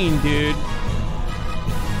insane, dude.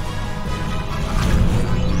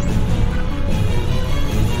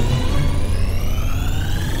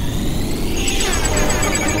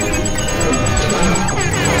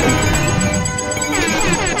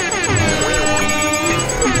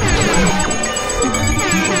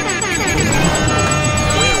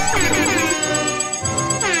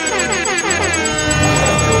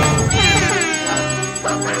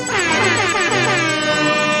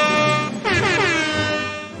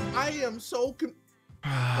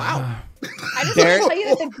 Wow. I just want to tell you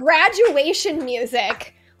that the graduation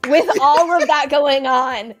music with all of that going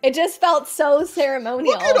on, it just felt so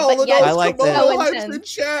ceremonial. Look at all but of yet those I like Komodo that. hypes in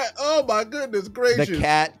chat. Oh my goodness gracious. The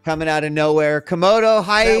cat coming out of nowhere. Komodo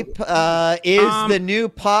Hype is the new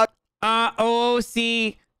Pog.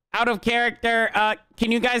 OOC, out of character.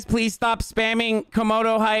 Can you guys please stop spamming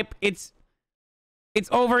Komodo Hype? It's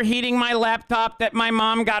overheating my laptop that my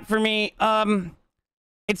mom got for me.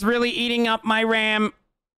 It's really eating up my RAM.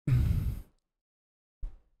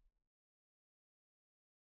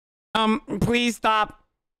 Please stop.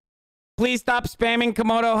 Please stop spamming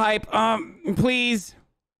Komodo Hype. Please.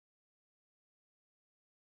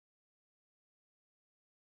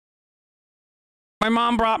 My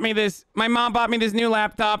mom bought me this new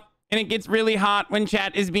laptop, and it gets really hot when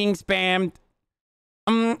chat is being spammed.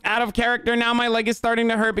 Out of character now. My leg is starting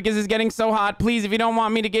to hurt because it's getting so hot. Please, if you don't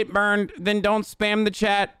want me to get burned, then don't spam the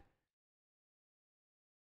chat.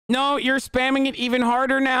 No, you're spamming it even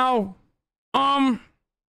harder now.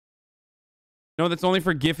 No, that's only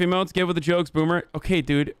for GIF emotes. Get with the jokes, Boomer. Okay,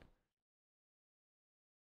 dude.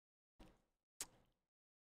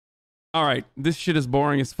 All right, this shit is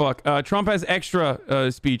boring as fuck. Trump has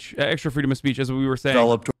extra speech, extra freedom of speech, as we were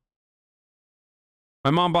saying. My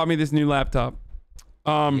mom bought me this new laptop.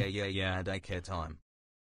 Yeah, daycare time.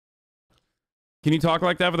 Can you talk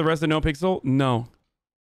like that for the rest of NoPixel? No.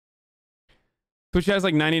 Twitch has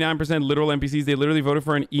like 99% literal NPCs. They literally voted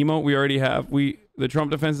for an emote we already have. The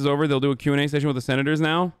Trump defense is over. They'll do a Q&A session with the senators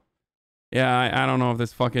now. Yeah, I don't know if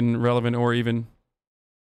that's fucking relevant or even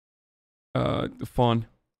fun.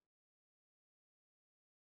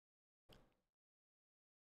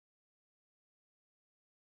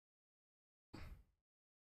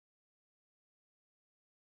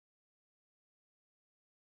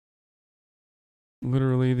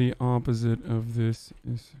 Literally the opposite of this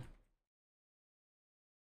is...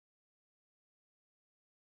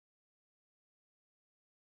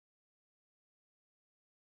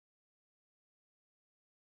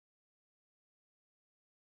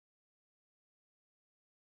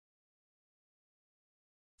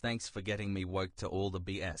 Thanks for getting me woke to all the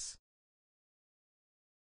BS.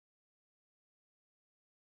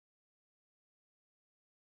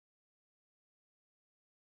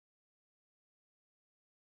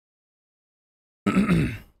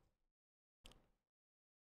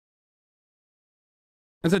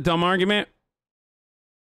 That's a dumb argument.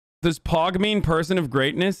 Does Pog mean person of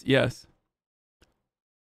greatness? Yes.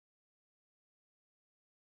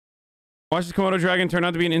 Watch the Komodo dragon turn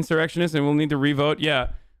out to be an insurrectionist and we'll need to revote. Yeah.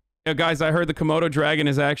 Guys, I heard the Komodo dragon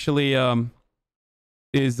is actually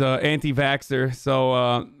anti-vaxxer. So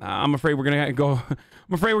I'm afraid we're gonna go.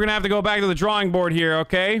 I'm afraid we're gonna have to go back to the drawing board here.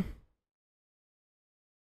 Okay.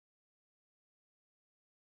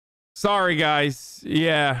 Sorry, guys.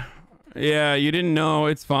 Yeah. Yeah, you didn't know.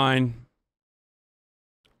 It's fine.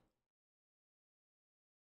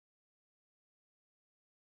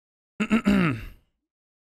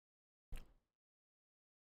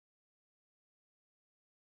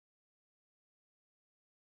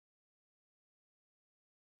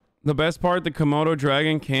 The best part, the Komodo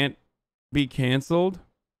dragon can't be canceled.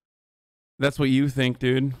 That's what you think,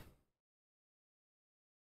 dude.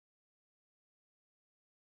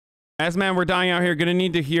 Man, we're dying out here. Gonna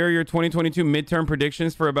need to hear your 2022 midterm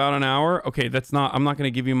predictions for about an hour. Okay, that's not... I'm not gonna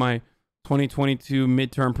give you my 2022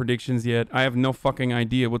 midterm predictions yet. I have no fucking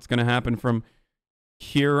idea what's gonna happen from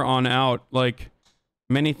here on out. Like,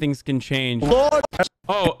 many things can change. Lord.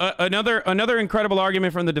 Oh, another incredible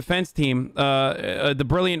argument from the defense team, the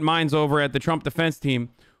brilliant minds over at the Trump defense team,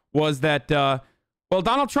 was that, well,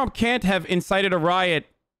 Donald Trump can't have incited a riot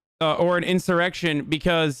or an insurrection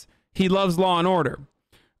because he loves law and order.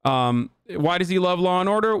 Why does he love law and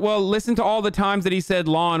order? Well, listen to all the times that he said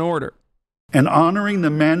law and order. And honoring the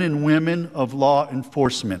men and women of law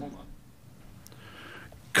enforcement.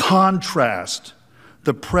 Contrast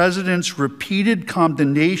the president's repeated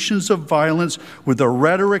condemnations of violence with the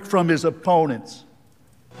rhetoric from his opponents.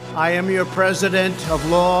 I am your president of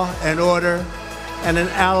law and order and an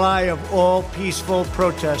ally of all peaceful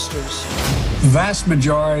protesters. The vast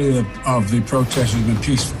majority of the protests have been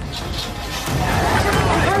peaceful.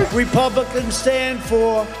 Republicans stand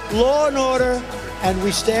for law and order, and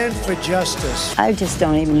we stand for justice. I just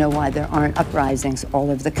don't even know why there aren't uprisings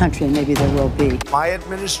all over the country, and maybe there will be. My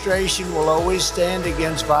administration will always stand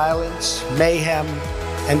against violence, mayhem,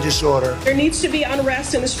 and disorder. There needs to be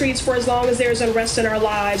unrest in the streets for as long as there's unrest in our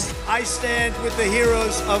lives. I stand with the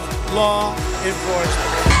heroes of law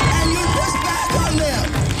enforcement. And you push back on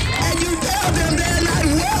them, and you tell them they're not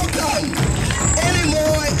welcome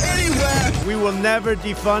anymore, anywhere. We will never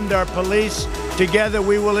defund our police. Together,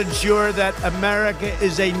 we will ensure that America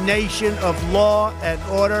is a nation of law and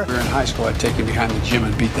order. We were in high school, I'd take him behind the gym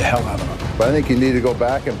and beat the hell out of him. I think you need to go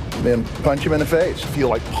back and punch him in the face. Feel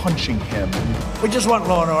like punching him. We just want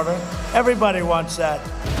law and order. Everybody wants that.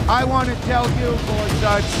 I want to tell you,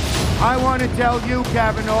 Gorsuch, I want to tell you,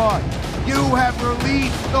 Kavanaugh, you have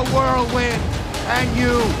released the whirlwind, and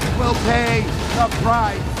you will pay the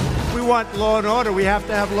price. We want law and order. We have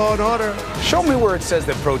to have law and order. Show me where it says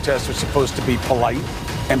that protests are supposed to be polite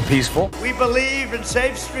and peaceful. We believe in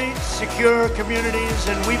safe streets, secure communities,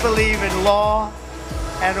 and we believe in law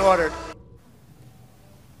and order.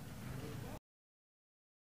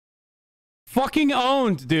 Fucking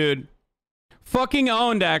owned, dude. Fucking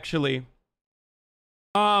owned, actually.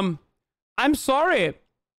 I'm sorry.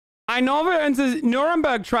 I know we're in the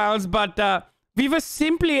Nuremberg trials, but we were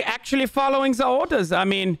simply actually following the orders. I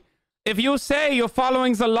mean, if you say you're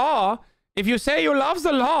following the law, if you say you love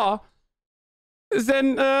the law,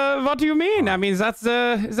 then what do you mean? I mean, that's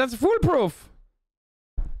foolproof.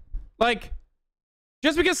 Like,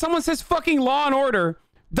 just because someone says fucking law and order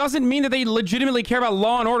doesn't mean that they legitimately care about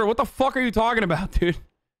law and order. What the fuck are you talking about, dude?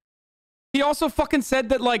 He also fucking said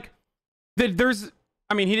that, like, that there's...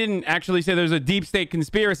 I mean, he didn't actually say there's a deep state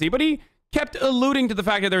conspiracy, but he kept alluding to the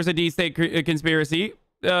fact that there's a deep state conspiracy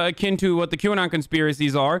akin to what the QAnon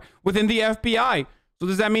conspiracies are within the FBI. So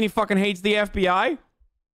does that mean he fucking hates the FBI?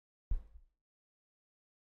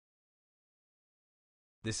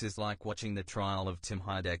 This is like watching the trial of Tim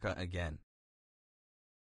Heidecker again.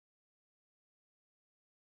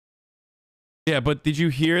 Yeah, but did you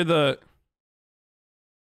hear the...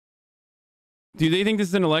 Do they think this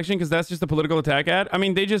is an election because that's just a political attack ad? I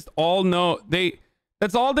mean, they just all know...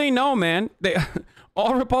 That's all they know, man.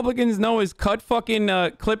 All Republicans know is cut fucking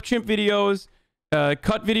clip chimp videos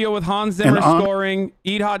Cut video with Hans Zimmer scoring.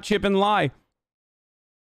 Eat hot chip and lie.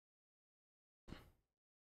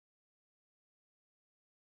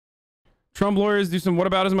 Trump lawyers do some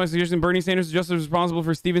whataboutism. My suggestion: Bernie Sanders is just as responsible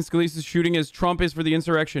for Stephen Scalise's shooting as Trump is for the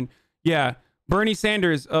insurrection. Yeah, Bernie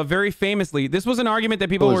Sanders, very famously, this was an argument that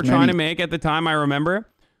people were trying to make at the time. I remember.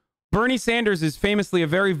 Bernie Sanders is famously a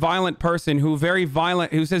very violent person who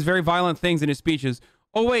says very violent things in his speeches.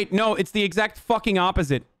 Oh wait, no, it's the exact fucking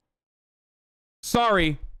opposite.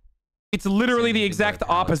 Sorry, it's literally the exact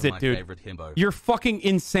opposite, dude. You're fucking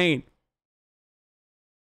insane.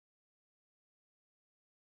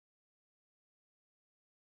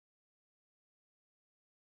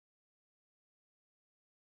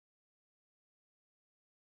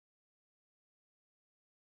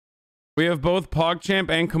 We have both PogChamp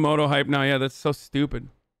and Komodo hype now. Yeah, that's so stupid.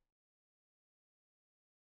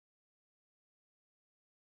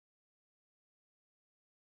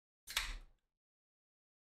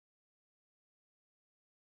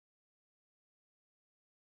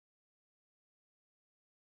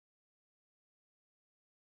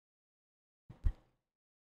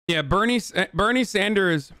 Yeah, Bernie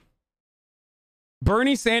Sanders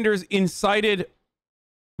incited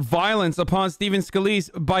violence upon Stephen Scalise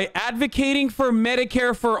by advocating for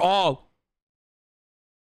Medicare for all.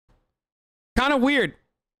 Kind of weird.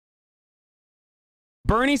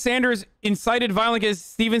 Bernie Sanders incited violence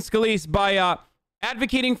against Stephen Scalise by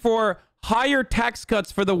advocating for higher tax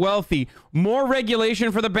cuts for the wealthy, more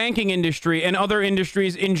regulation for the banking industry and other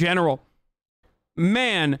industries in general.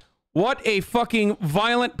 Man, what a fucking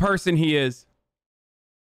violent person he is.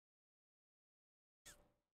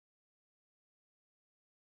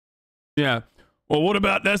 Yeah. Well, what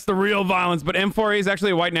about that's the real violence? But M4A is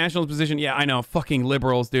actually a white nationalist position. Yeah, I know. Fucking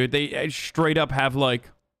liberals, dude. They straight up have like...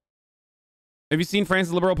 Have you seen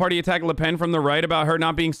France's Liberal Party attack Le Pen from the right about her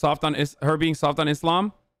not being soft on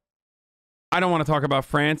Islam? I don't want to talk about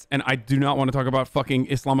France, and I do not want to talk about fucking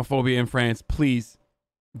Islamophobia in France. Please.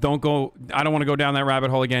 Don't go... I don't want to go down that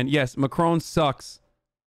rabbit hole again. Yes, Macron sucks.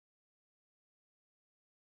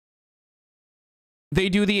 They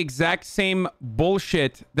do the exact same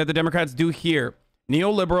bullshit that the Democrats do here.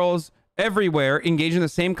 Neoliberals everywhere engage in the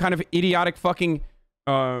same kind of idiotic fucking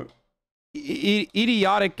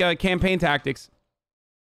idiotic campaign tactics,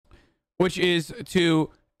 which is to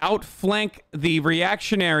outflank the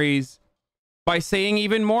reactionaries by saying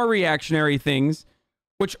even more reactionary things,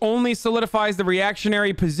 which only solidifies the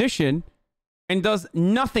reactionary position and does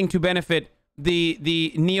nothing to benefit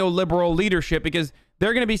the neoliberal leadership, because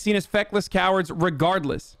they're going to be seen as feckless cowards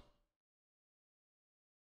regardless.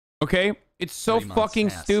 Okay? It's so fucking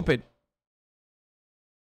stupid.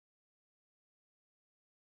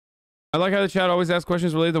 I like how the chat always asks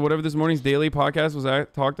questions related to whatever this morning's daily podcast was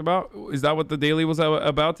talked about. Is that what the daily was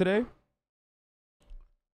about today?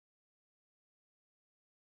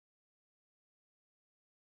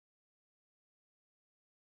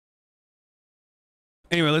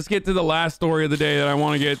 Anyway, let's get to the last story of the day that I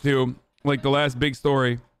want to get to. Like the last big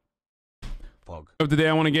story of the day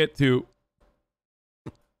I want to get to,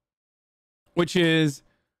 which is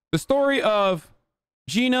the story of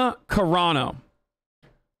Gina Carano,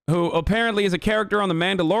 who apparently is a character on the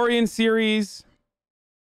Mandalorian series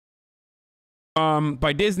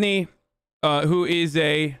by Disney, who is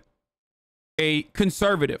a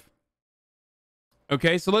conservative.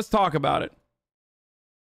 Okay, so let's talk about it.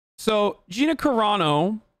 So Gina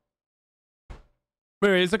Carano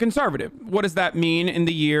is a conservative. What does that mean in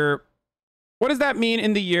the year? What does that mean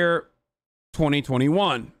in the year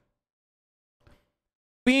 2021?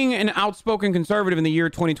 Being an outspoken conservative in the year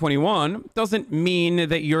 2021 doesn't mean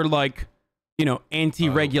that you're like, you know,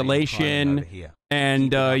 anti-regulation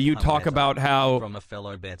and you talk about how from a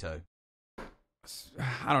fellow Beto.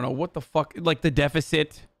 I don't know what the fuck, like the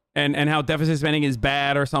deficit and how deficit spending is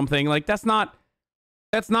bad or something. Like that's not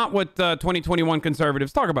what 2021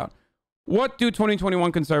 conservatives talk about. What do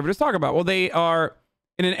 2021 conservatives talk about? Well, they are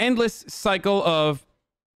in an endless cycle of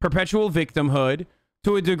perpetual victimhood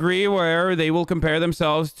to a degree where they will compare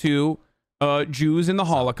themselves to Jews in the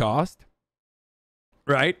Holocaust,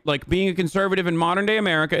 right? Like being a conservative in modern day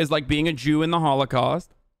America is like being a Jew in the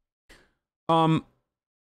Holocaust. What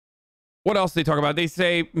else do they talk about? They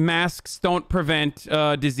say masks don't prevent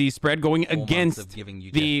disease spread, going against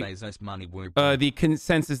the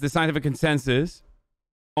consensus, the scientific consensus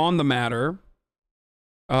on the matter,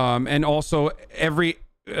 and also every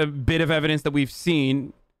bit of evidence that we've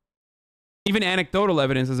seen, even anecdotal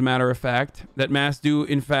evidence, as a matter of fact, that masks do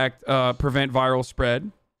in fact prevent viral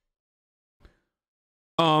spread.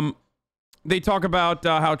 they talk about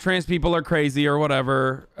how trans people are crazy or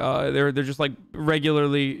whatever. They're just like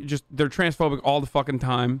regularly they're transphobic all the fucking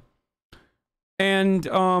time. And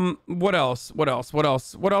what else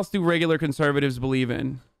do regular conservatives believe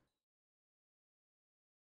in?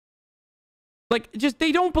 Like, just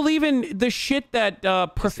they don't believe in the shit that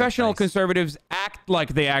professional conservatives act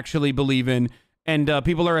like they actually believe in, and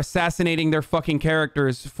people are assassinating their fucking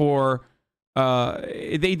characters for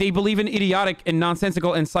they believe in idiotic and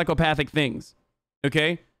nonsensical and psychopathic things.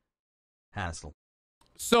 Okay? Hassle.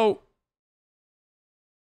 So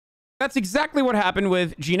that's exactly what happened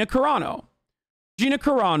with Gina Carano. Gina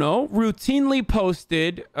Carano routinely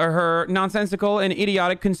posted her nonsensical and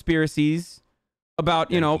idiotic conspiracies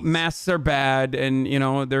about, you know, masks are bad and, you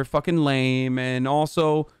know, they're fucking lame, and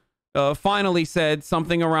also finally said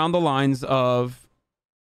something around the lines of,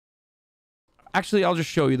 actually, I'll just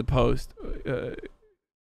show you the post.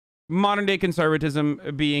 Modern day conservatism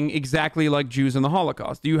being exactly like Jews in the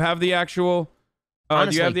Holocaust. Do you have the actual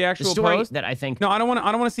Honestly, do you have the actual story post? that I think... No, I don't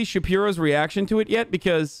want to see Shapiro's reaction to it yet,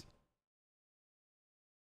 because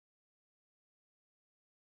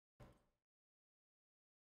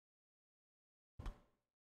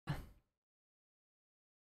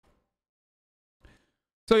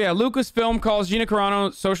so yeah, Lucasfilm calls Gina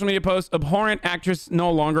Carano's social media post abhorrent, actress no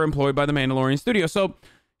longer employed by the Mandalorian studio. So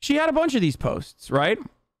she had a bunch of these posts, right?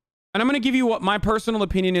 And I'm going to give you what my personal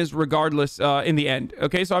opinion is regardless in the end.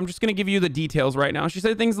 Okay, so I'm just going to give you the details right now. She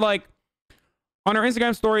said things like, on her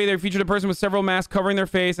Instagram story, they featured a person with several masks covering their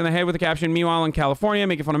face and the head with the caption, "Meanwhile in California,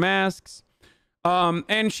 making fun of masks."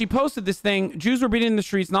 And she posted this thing: Jews were beaten in the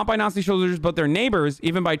streets, not by Nazi soldiers, but their neighbors,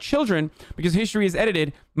 even by children, because history is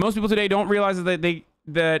edited. Most people today don't realize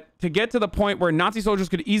that to get to the point where Nazi soldiers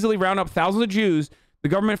could easily round up thousands of Jews, the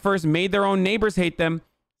government first made their own neighbors hate them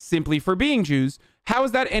simply for being Jews. How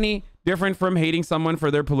is that any different from hating someone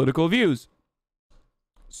for their political views?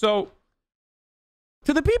 So,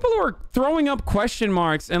 to the people who are throwing up question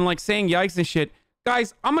marks and like saying yikes and shit,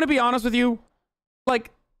 guys, I'm going to be honest with you.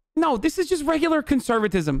 Like, no, this is just regular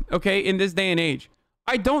conservatism, okay, in this day and age.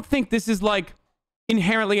 I don't think this is like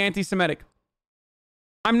inherently anti-Semitic.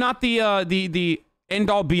 I'm not the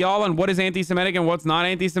end-all be-all on what is anti-Semitic and what's not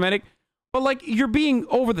anti-Semitic, but like, you're being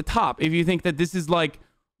over the top if you think that this is like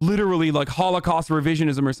literally like Holocaust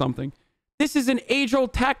revisionism or something. This is an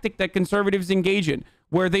age-old tactic that conservatives engage in,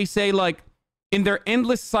 where they say, like, in their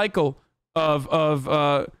endless cycle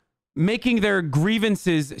of making their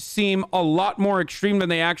grievances seem a lot more extreme than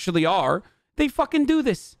they actually are, they fucking do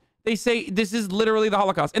this. They say this is literally the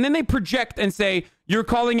Holocaust, and then they project and say, you're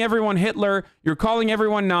calling everyone Hitler, you're calling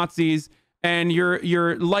everyone Nazis, and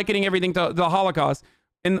you're likening everything to the Holocaust.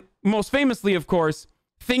 And most famously, of course,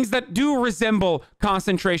 things that do resemble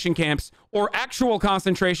concentration camps or actual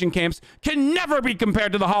concentration camps can never be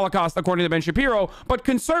compared to the Holocaust, according to Ben Shapiro. But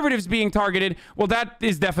conservatives being targeted, well, that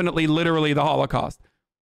is definitely literally the Holocaust.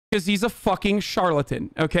 Because he's a fucking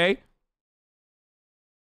charlatan, okay?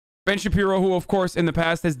 Ben Shapiro, who, of course, in the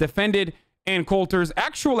past has defended Ann Coulter's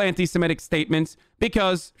actual anti-Semitic statements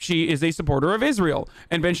because she is a supporter of Israel.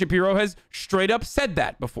 And Ben Shapiro has straight up said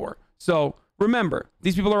that before. So remember,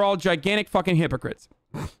 these people are all gigantic fucking hypocrites.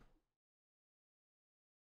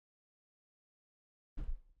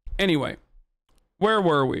 Anyway, where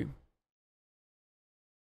were we?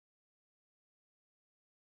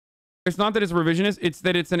 It's not that it's revisionist, it's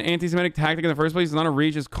that it's an anti-Semitic tactic in the first place. It's not a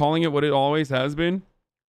reach, it's calling it what it always has been.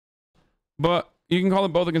 But you can call it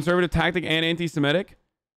both a conservative tactic and anti-Semitic.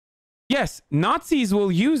 Yes, Nazis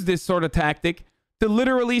will use this sort of tactic to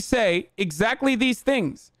literally say exactly these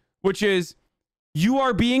things, which is, you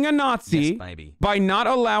are being a Nazi by not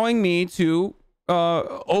allowing me to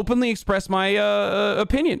openly express my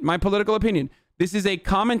opinion, my political opinion. This is a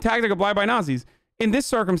common tactic applied by Nazis. In this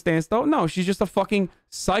circumstance, though, no, she's just a fucking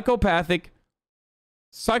psychopathic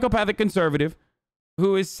conservative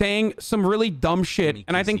who is saying some really dumb shit.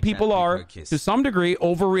 And I think people are, to some degree,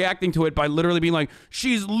 overreacting to it by literally being like,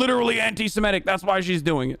 she's literally anti-Semitic. That's why she's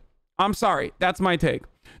doing it. I'm sorry. That's my take.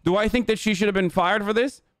 Do I think that she should have been fired for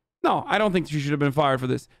this? No, I don't think she should have been fired for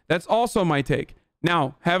this. That's also my take.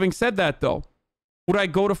 Now, having said that, though, would I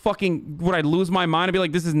lose my mind and be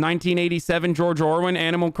like, this is 1987 George Orwell,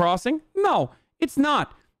 Animal Crossing? No, it's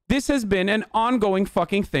not. This has been an ongoing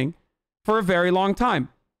fucking thing for a very long time.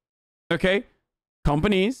 Okay?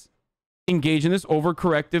 Companies engage in this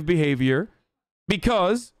overcorrective behavior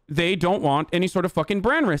because they don't want any sort of fucking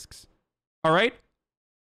brand risks. All right?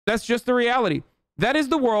 That's just the reality. That is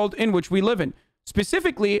the world in which we live in.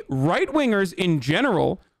 Specifically, right-wingers in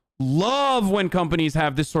general love when companies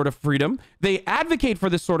have this sort of freedom. They advocate for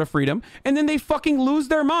this sort of freedom, and then they fucking lose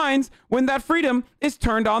their minds when that freedom is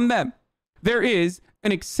turned on them. there is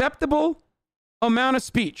an acceptable amount of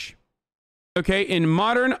speech, okay, in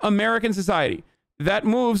modern American society that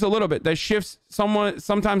moves a little bit, that shifts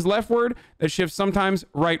sometimes leftward, that shifts sometimes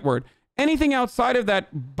rightward. Anything outside of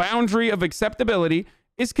that boundary of acceptability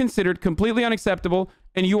is considered completely unacceptable,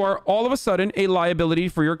 and you are all of a sudden a liability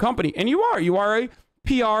for your company. And you are a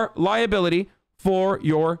PR liability for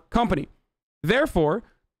your company. Therefore,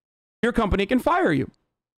 your company can fire you.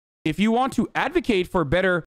 If you want to advocate for better